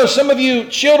go. You know, some of you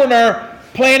children are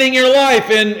planning your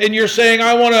life, and you're saying,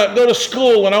 I want to go to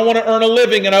school, and I want to earn a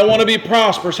living, and I want to be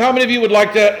prosperous. How many of you would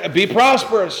like to be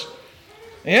prosperous?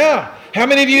 Yeah. How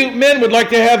many of you men would like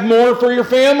to have more for your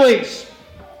families?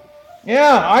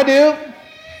 Yeah, I do.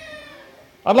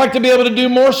 I'd like to be able to do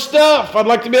more stuff. I'd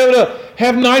like to be able to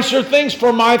have nicer things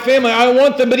for my family. I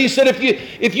want them. But he said, if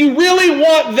you really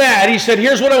want that, he said,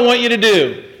 here's what I want you to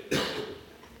do.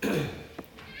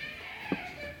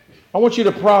 I want you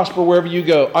to prosper wherever you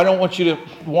go. I don't want you to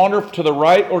wander to the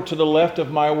right or to the left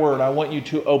of my word. I want you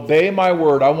to obey my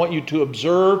word. I want you to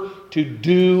observe, to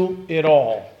do it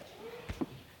all.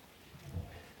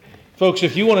 Folks,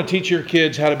 if you want to teach your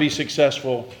kids how to be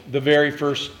successful, the very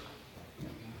first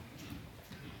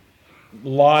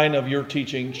line of your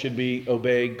teaching should be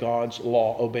obey God's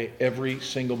law. Obey every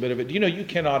single bit of it. Do you know you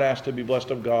cannot ask to be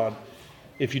blessed of God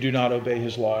if you do not obey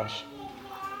His laws?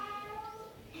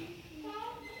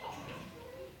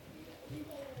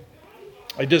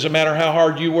 It doesn't matter how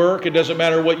hard you work. It doesn't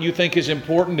matter what you think is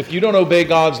important. If you don't obey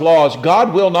God's laws,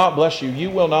 God will not bless you.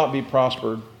 You will not be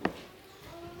prospered.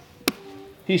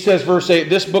 He says, verse 8,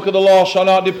 this book of the law shall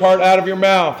not depart out of your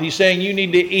mouth. He's saying you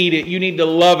need to eat it. You need to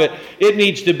love it. It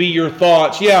needs to be your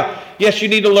thoughts. Yes, you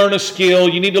need to learn a skill.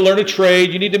 You need to learn a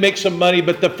trade. You need to make some money.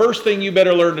 But the first thing you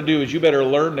better learn to do is you better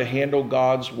learn to handle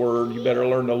God's word. You better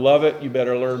learn to love it. You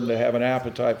better learn to have an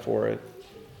appetite for it.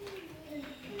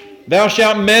 Thou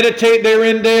shalt meditate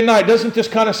therein day and night. Doesn't this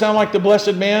kind of sound like the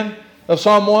blessed man of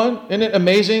Psalm 1? Isn't it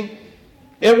amazing?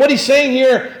 And what he's saying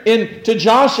here to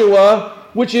Joshua,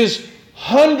 which is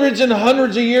hundreds and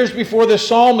hundreds of years before this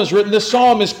psalm is written, this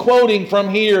psalm is quoting from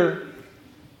here,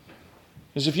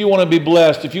 is if you want to be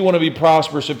blessed, if you want to be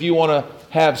prosperous, if you want to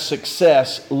have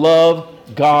success, love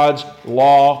God's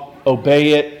law,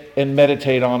 obey it, and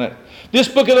meditate on it. This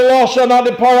book of the law shall not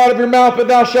depart out of your mouth, but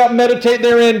thou shalt meditate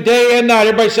therein day and night.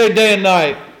 Everybody say day and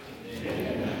night. Day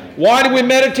and night. Why do we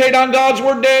meditate on God's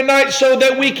word day and night? So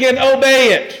that we can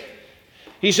obey it.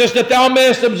 He says that thou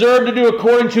mayest observe to do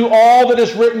according to all that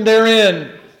is written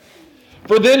therein.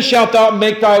 For then shalt thou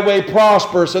make thy way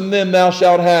prosperous, and then thou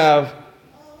shalt have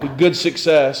good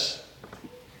success.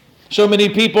 So many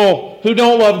people who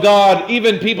don't love God,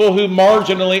 even people who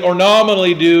marginally or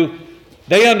nominally do,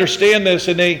 they understand this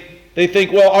and they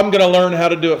think, well, I'm going to learn how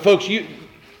to do it. Folks,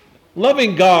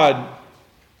 loving God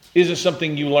isn't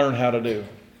something you learn how to do.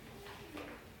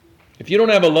 If you don't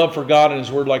have a love for God and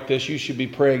His Word like this, you should be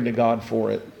praying to God for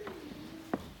it.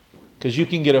 Because you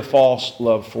can get a false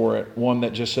love for it. One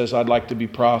that just says, I'd like to be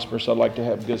prosperous. I'd like to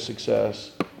have good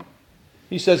success.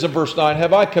 He says in verse 9,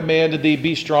 have I commanded thee,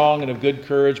 be strong and of good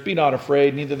courage. Be not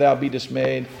afraid, neither thou be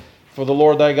dismayed. For the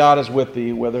Lord thy God is with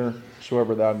thee,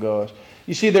 whithersoever thou goest.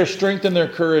 You see, their strength and their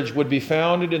courage would be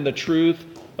founded in the truth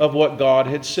of what God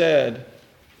had said.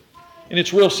 And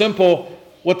it's real simple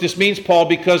what this means, Paul,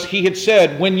 because he had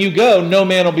said, when you go, no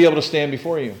man will be able to stand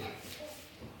before you.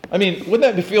 I mean,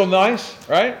 wouldn't that feel nice,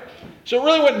 right? So it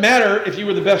really wouldn't matter if you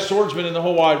were the best swordsman in the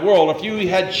whole wide world. If you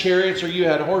had chariots or you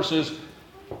had horses,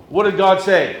 what did God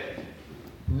say?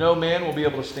 No man will be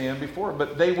able to stand before.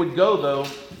 But they would go, though,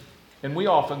 and we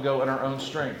often go in our own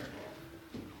strength.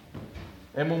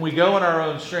 And when we go in our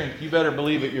own strength, you better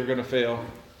believe it, you're going to fail.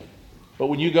 But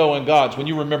when you go in God's, when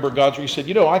you remember God's, where you said,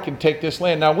 I can take this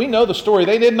land. Now, we know the story.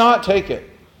 They did not take it.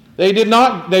 They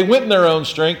went in their own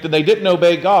strength, and they didn't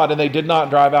obey God, and they did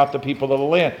not drive out the people of the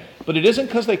land. But it isn't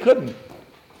because they couldn't.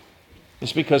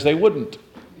 It's because they wouldn't.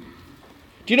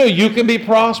 Do you know you can be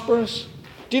prosperous?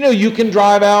 Do you know you can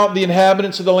drive out the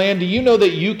inhabitants of the land? Do you know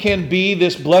that you can be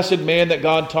this blessed man that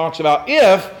God talks about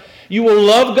if you will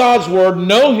love God's word,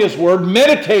 know His word,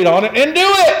 meditate on it, and do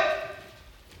it?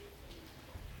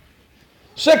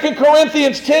 2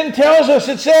 Corinthians 10 tells us,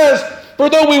 it says, for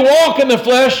though we walk in the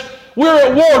flesh, we're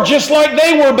at war just like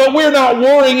they were, but we're not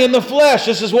warring in the flesh.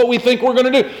 This is what we think we're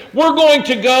going to do. We're going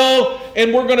to go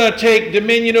and we're going to take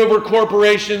dominion over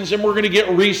corporations and we're going to get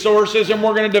resources and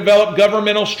we're going to develop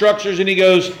governmental structures. And he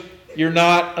goes, you're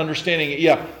not understanding it.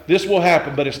 Yeah, this will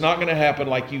happen, but it's not going to happen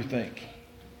like you think.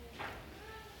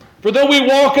 For though we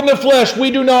walk in the flesh, we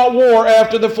do not war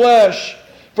after the flesh.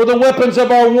 For the weapons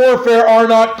of our warfare are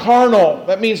not carnal.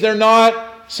 That means they're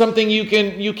not something you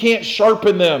can't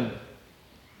sharpen them.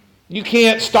 You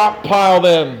can't stockpile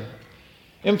them.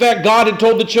 In fact, God had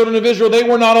told the children of Israel they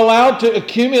were not allowed to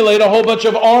accumulate a whole bunch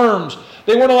of arms.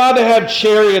 They weren't allowed to have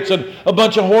chariots and a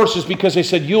bunch of horses because they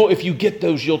said, if you get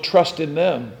those, you'll trust in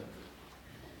them.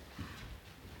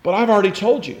 But I've already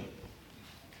told you.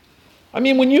 I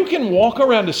mean, when you can walk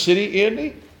around a city,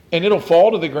 Andy, and it'll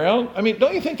fall to the ground, I mean,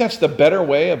 don't you think that's the better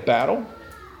way of battle?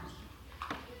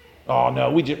 Oh,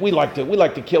 no, we like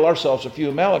to kill ourselves a few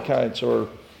Amalekites or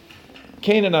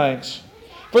Canaanites.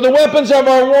 For the weapons of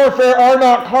our warfare are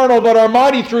not carnal, but are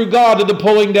mighty through God to the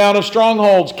pulling down of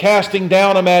strongholds, casting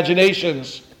down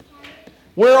imaginations.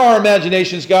 Where are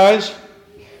imaginations, guys?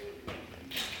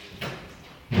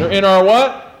 They're in our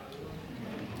what?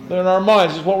 They're in our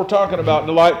minds. This is what we're talking about,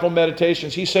 delightful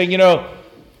meditations. He's saying,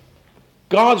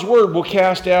 God's word will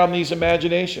cast down these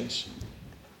imaginations.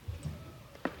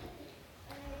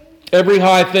 Every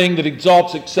high thing that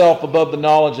exalts itself above the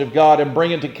knowledge of God, and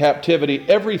bring into captivity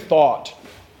every thought.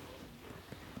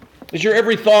 Is your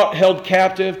every thought held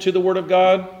captive to the Word of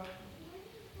God?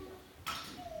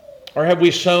 Or have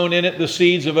we sown in it the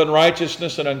seeds of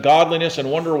unrighteousness and ungodliness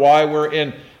and wonder why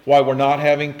we're not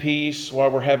having peace, why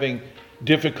we're having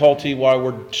difficulty, why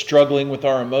we're struggling with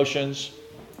our emotions?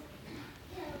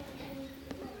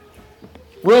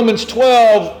 Romans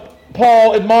 12,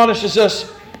 Paul admonishes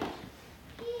us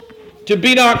to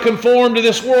be not conformed to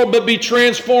this world, but be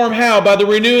transformed. How? By the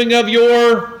renewing of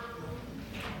your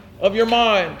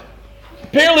mind.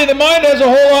 Apparently the mind has a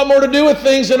whole lot more to do with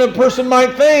things than a person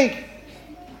might think.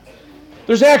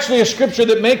 There's actually a scripture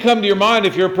that may come to your mind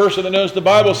if you're a person that knows the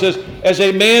Bible. It says, as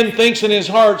a man thinks in his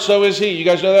heart, so is he. You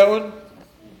guys know that one?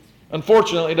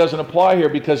 Unfortunately, it doesn't apply here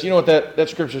because you know what that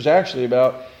scripture is actually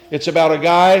about? It's about a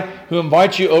guy who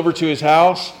invites you over to his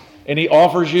house and he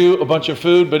offers you a bunch of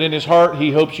food, but in his heart,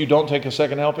 he hopes you don't take a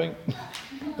second helping.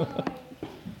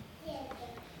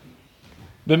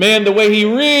 The man, the way he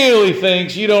really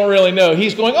thinks, you don't really know.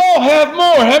 He's going, oh, have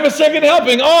more, have a second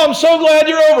helping. Oh, I'm so glad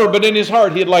you're over. But in his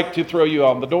heart, he'd like to throw you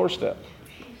on the doorstep.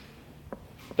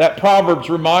 That proverb's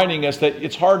reminding us that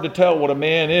it's hard to tell what a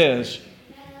man is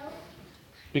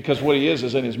because what he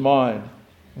is in his mind.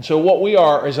 And so what we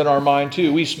are is in our mind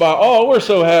too. We smile, oh, we're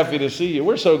so happy to see you.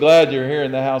 We're so glad you're here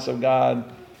in the house of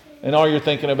God. And all you're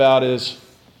thinking about is,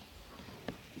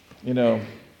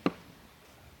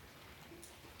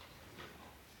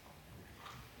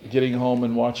 getting home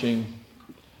and watching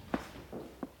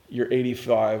your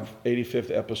 85th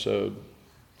episode.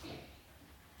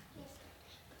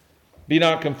 Be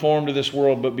not conformed to this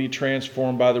world, but be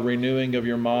transformed by the renewing of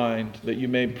your mind, that you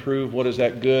may prove what is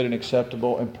that good and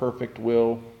acceptable and perfect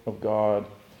will of God.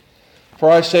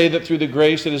 For I say that through the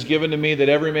grace that is given to me, that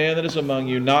every man that is among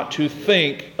you, not to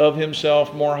think of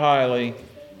himself more highly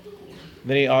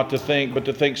than he ought to think, but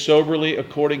to think soberly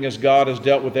according as God has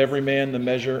dealt with every man the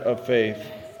measure of faith.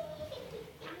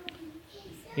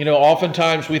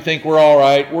 Oftentimes we think we're all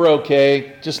right, we're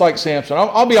okay, just like Samson.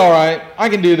 I'll be all right. I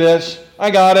can do this. I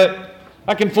got it.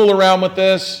 I can fool around with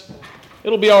this.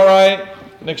 It'll be all right.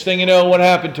 Next thing you know, what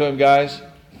happened to him, guys?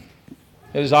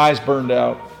 His eyes burned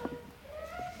out.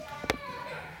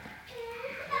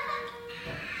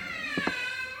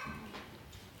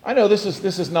 I know this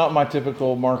is not my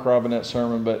typical Mark Robinette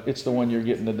sermon, but it's the one you're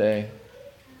getting today.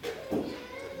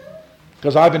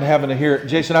 Because I've been having to hear it.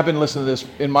 Jason, I've been listening to this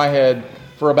in my head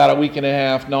for about a week and a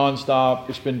half, nonstop.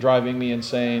 It's been driving me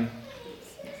insane.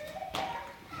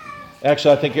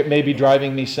 Actually, I think it may be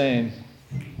driving me sane.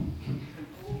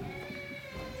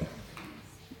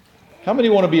 How many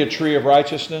want to be a tree of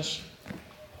righteousness?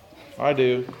 I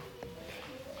do.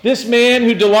 This man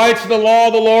who delights in the law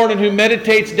of the Lord and who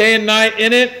meditates day and night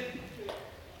in it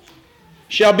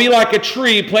shall be like a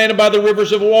tree planted by the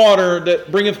rivers of water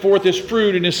that bringeth forth his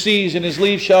fruit in his season, and his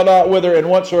leaf shall not wither, and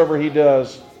whatsoever he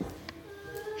does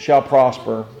shall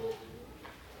prosper.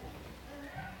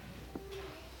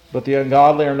 But the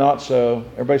ungodly are not so.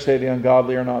 Everybody say the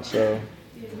ungodly are not so.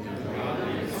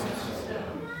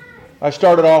 I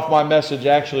started off my message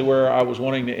actually where I was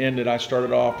wanting to end it. I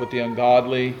started off with the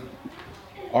ungodly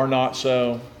are not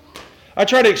so. I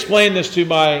try to explain this to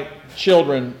my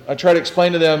children. I try to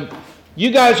explain to them, you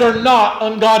guys are not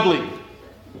ungodly.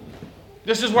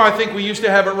 This is where I think we used to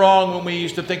have it wrong when we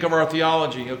used to think of our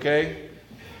theology, okay?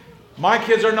 My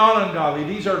kids are not ungodly.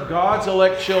 These are God's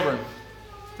elect children.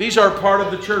 These are part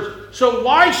of the church. So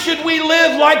why should we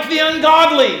live like the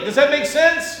ungodly? Does that make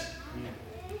sense?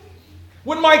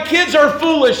 When my kids are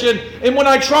foolish and when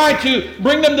I try to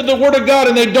bring them to the Word of God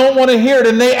and they don't want to hear it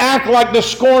and they act like the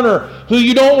scorner who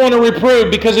you don't want to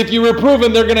reprove because if you reprove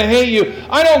them, they're going to hate you.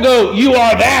 I don't go, you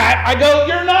are that. I go,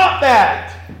 you're not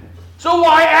that. So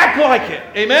why act like it?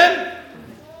 Amen?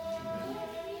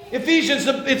 Ephesians,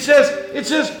 it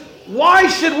says, why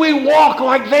should we walk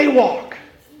like they walk?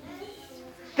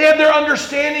 They had their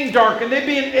understanding darkened. They're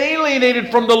being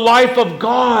alienated from the life of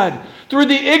God through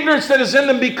the ignorance that is in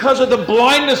them because of the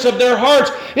blindness of their hearts.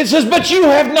 It says, but you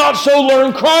have not so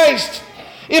learned Christ.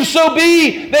 If so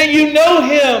be that you know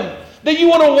Him, that you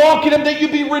want to walk in Him, that you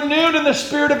be renewed in the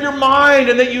spirit of your mind,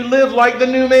 and that you live like the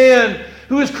new man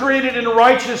who is created in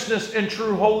righteousness and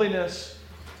true holiness.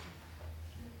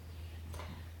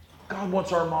 God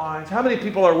wants our minds. How many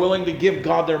people are willing to give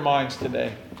God their minds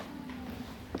today?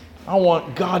 I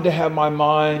want God to have my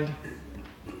mind.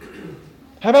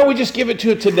 How about we just give it to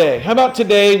it today? How about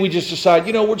today we just decide,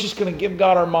 we're just going to give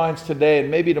God our minds today, and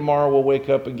maybe tomorrow we'll wake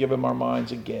up and give Him our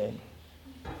minds again.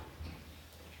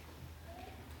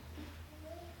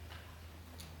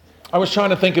 I was trying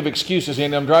to think of excuses,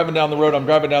 and I'm driving down the road. I'm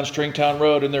driving down Stringtown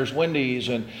Road, and there's Wendy's,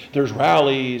 and there's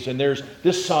Rallies, and there's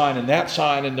this sign and that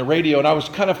sign and the radio, and I was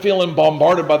kind of feeling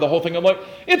bombarded by the whole thing. I'm like,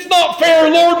 it's not fair,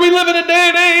 Lord. We live in a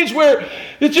day and age where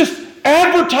it's just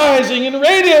advertising and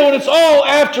radio, and it's all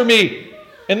after me.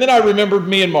 And then I remembered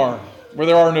Myanmar, where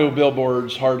there are no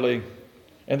billboards hardly.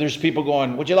 And there's people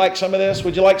going, would you like some of this?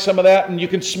 Would you like some of that? And you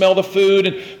can smell the food,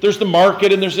 and there's the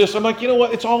market, and there's this. I'm like, you know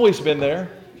what? It's always been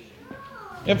there.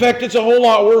 In fact, it's a whole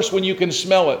lot worse when you can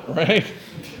smell it, right?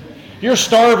 You're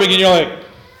starving and you're like,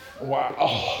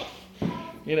 wow.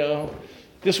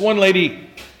 This one lady,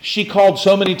 she called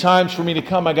so many times for me to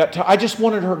come. I just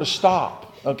wanted her to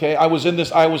stop, okay? I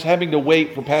was having to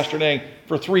wait for Pastor Nang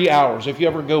for 3 hours. If you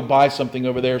ever go buy something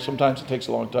over there, sometimes it takes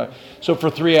a long time. So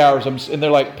for 3 hours, and they're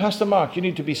like, Pastor Mark, you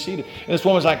need to be seated. And this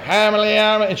woman's like, and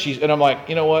I'm like,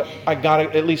 you know what? I got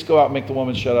to at least go out and make the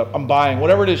woman shut up. I'm buying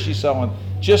whatever it is she's selling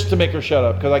just to make her shut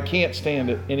up because I can't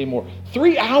stand it anymore.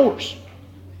 3 hours.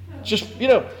 Just,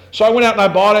 So I went out and I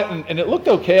bought it, and it looked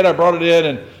okay, and I brought it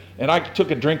in, and I took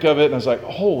a drink of it, and I was like,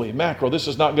 holy mackerel, this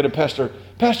is not good. And Pastor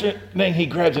Nang, he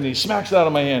grabs it and he smacks it out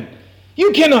of my hand.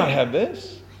 You cannot have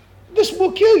this. This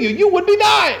will kill you. You would be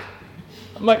dying.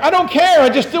 I'm like, I don't care. I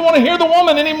just don't want to hear the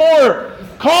woman anymore.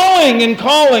 Calling and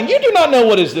calling. You do not know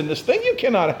what is in this thing. You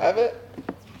cannot have it.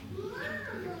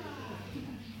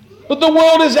 But the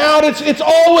world is out. It's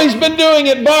always been doing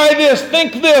it. Buy this,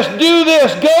 think this, do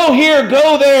this, go here,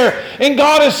 go there. And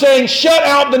God is saying, shut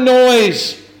out the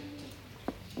noise.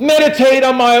 Meditate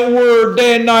on my word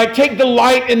day and night. Take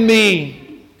delight in me.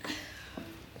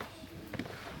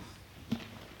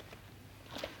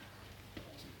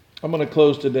 I'm going to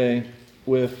close today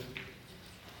with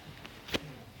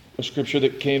a scripture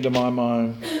that came to my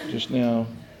mind just now.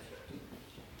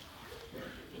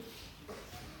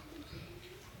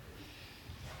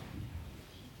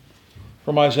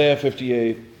 From Isaiah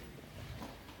 58.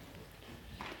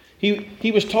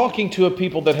 He was talking to a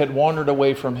people that had wandered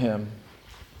away from Him,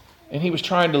 and He was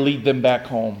trying to lead them back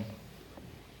home.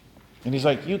 And He's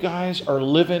like, you guys are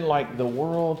living like the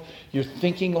world. You're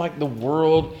thinking like the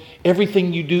world.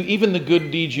 Everything you do, even the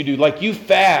good deeds you do, like you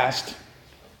fast,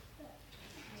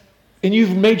 and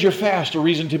you've made your fast a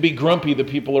reason to be grumpy to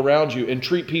people around you and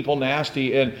treat people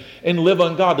nasty and live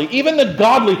ungodly. Even the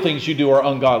godly things you do are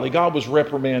ungodly. God was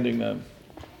reprimanding them.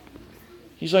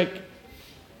 He's like,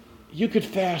 you could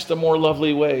fast a more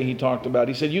lovely way, He talked about.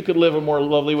 He said you could live a more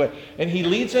lovely way. And He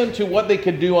leads them to what they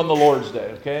could do on the Lord's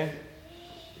Day, okay?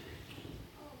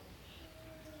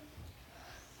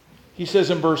 He says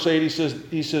in verse 8,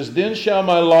 he says, then shall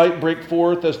my light break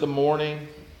forth as the morning,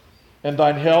 and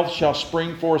thine health shall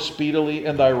spring forth speedily,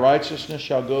 and thy righteousness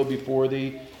shall go before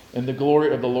thee, and the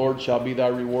glory of the Lord shall be thy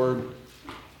reward.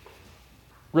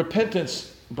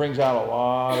 Repentance brings out a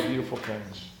lot of beautiful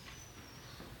things.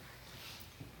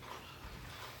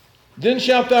 Then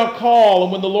shalt thou call,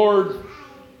 and when the Lord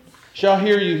shall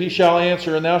hear you, He shall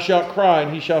answer, and thou shalt cry,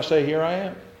 and He shall say, here I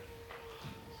am.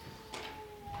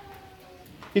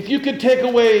 If you could take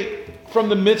away from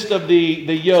the midst of the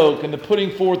yoke and the putting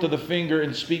forth of the finger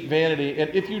and speak vanity, and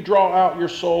if you draw out your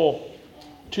soul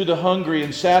to the hungry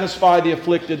and satisfy the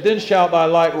afflicted, then shalt thy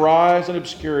light rise in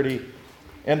obscurity,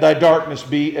 and thy darkness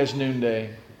be as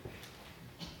noonday.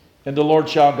 And the Lord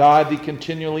shall guide thee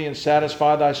continually and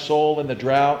satisfy thy soul in the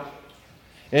drought,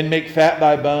 and make fat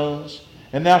thy bones.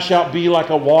 And thou shalt be like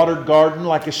a watered garden,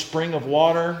 like a spring of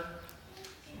water,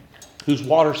 whose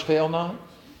waters fail not.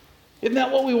 Isn't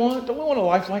that what we want? Don't we want a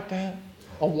life like that?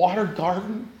 A watered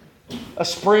garden? A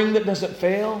spring that doesn't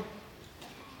fail?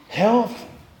 Health?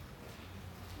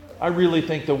 I really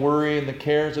think the worry and the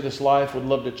cares of this life would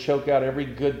love to choke out every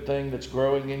good thing that's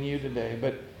growing in you today.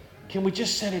 But can we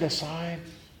just set it aside?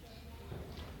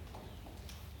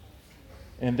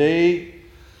 And they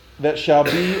that shall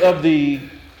be of thee,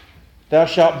 thou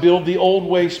shalt build the old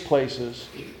waste places.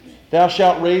 Thou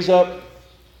shalt raise up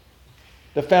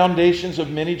the foundations of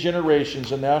many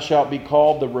generations, and thou shalt be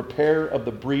called the repairer of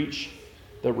the breach,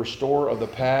 the restorer of the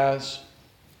paths.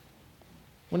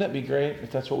 Wouldn't that be great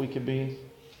if that's what we could be?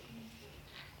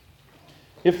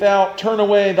 If thou turn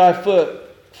away thy foot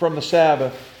from the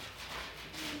Sabbath,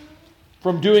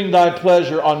 from doing thy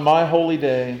pleasure on my holy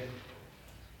day,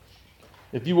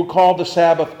 if you will call the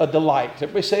Sabbath a delight.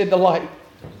 Everybody say a delight.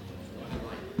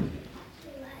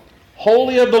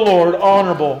 Holy of the Lord,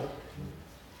 honorable,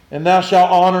 and thou shalt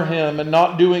honor him, and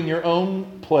not doing your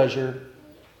own pleasure,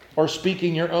 or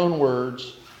speaking your own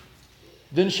words.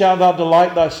 Then shalt thou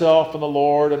delight thyself in the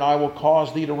Lord, and I will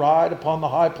cause thee to ride upon the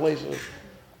high places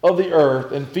of the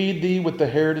earth, and feed thee with the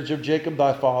heritage of Jacob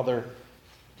thy father,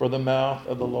 for the mouth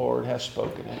of the Lord has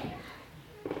spoken it.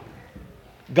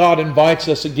 God invites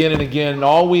us again and again, and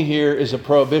all we hear is a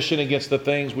prohibition against the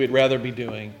things we'd rather be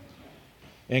doing.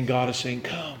 And God is saying,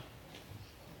 come,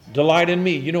 delight in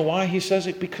me. You know why he says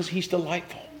it? Because he's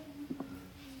delightful.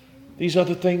 These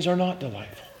other things are not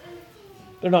delightful.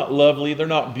 They're not lovely. They're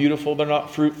not beautiful. They're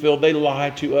not fruit-filled. They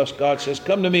lie to us. God says,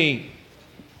 come to me,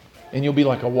 and you'll be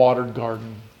like a watered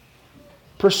garden.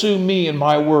 Pursue me and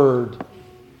my word,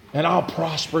 and I'll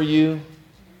prosper you.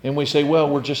 And we say, well,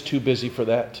 we're just too busy for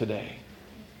that today.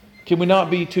 Can we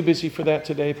not be too busy for that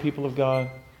today, people of God?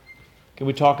 Can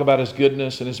we talk about his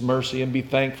goodness and his mercy and be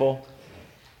thankful?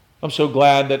 I'm so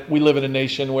glad that we live in a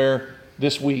nation where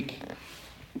this week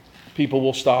people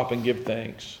will stop and give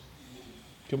thanks.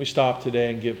 Can we stop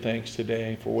today and give thanks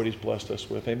today for what he's blessed us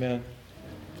with? Amen.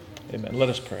 Amen. Let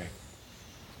us pray.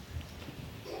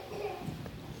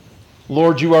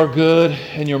 Lord, you are good,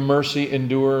 and your mercy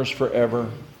endures forever.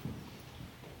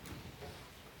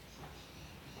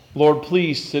 Lord,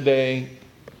 please today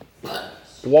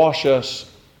wash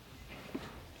us,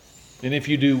 and if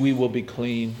you do, we will be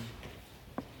clean.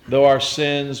 Though our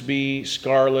sins be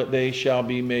scarlet, they shall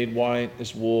be made white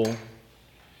as wool.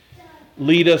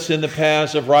 Lead us in the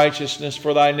paths of righteousness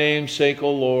for thy name's sake,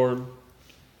 O Lord.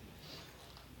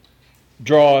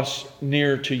 Draw us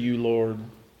near to you, Lord.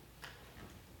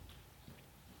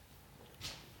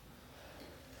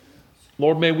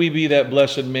 Lord, may we be that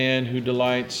blessed man who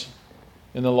delights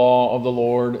in the law of the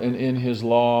Lord, and in his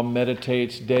law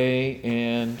meditates day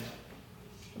and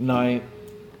night.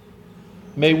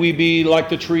 May we be like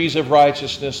the trees of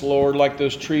righteousness, Lord, like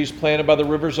those trees planted by the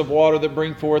rivers of water that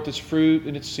bring forth its fruit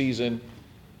in its season.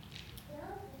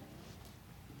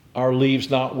 Our leaves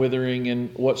not withering,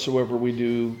 and whatsoever we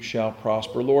do shall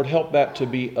prosper. Lord, help that to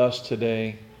be us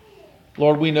today.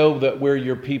 Lord, we know that we're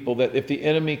your people, that if the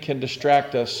enemy can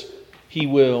distract us, he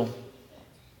will.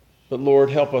 But Lord,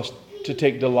 help us to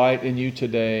take delight in you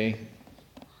today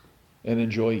and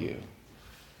enjoy you.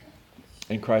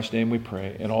 In Christ's name we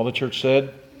pray. And all the church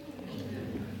said,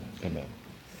 amen.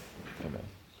 Amen.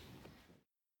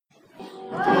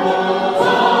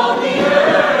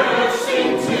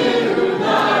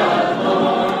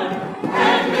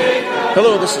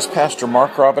 Hello, this is Pastor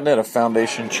Mark Robinette of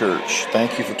Foundation Church.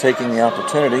 Thank you for taking the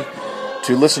opportunity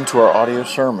to listen to our audio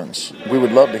sermons. We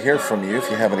would love to hear from you if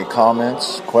you have any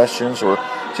comments, questions, or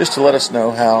just to let us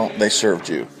know how they served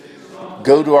you.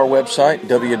 Go to our website,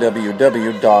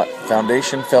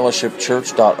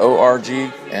 www.foundationfellowshipchurch.org,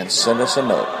 and send us a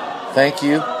note. Thank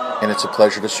you, and it's a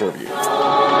pleasure to serve you.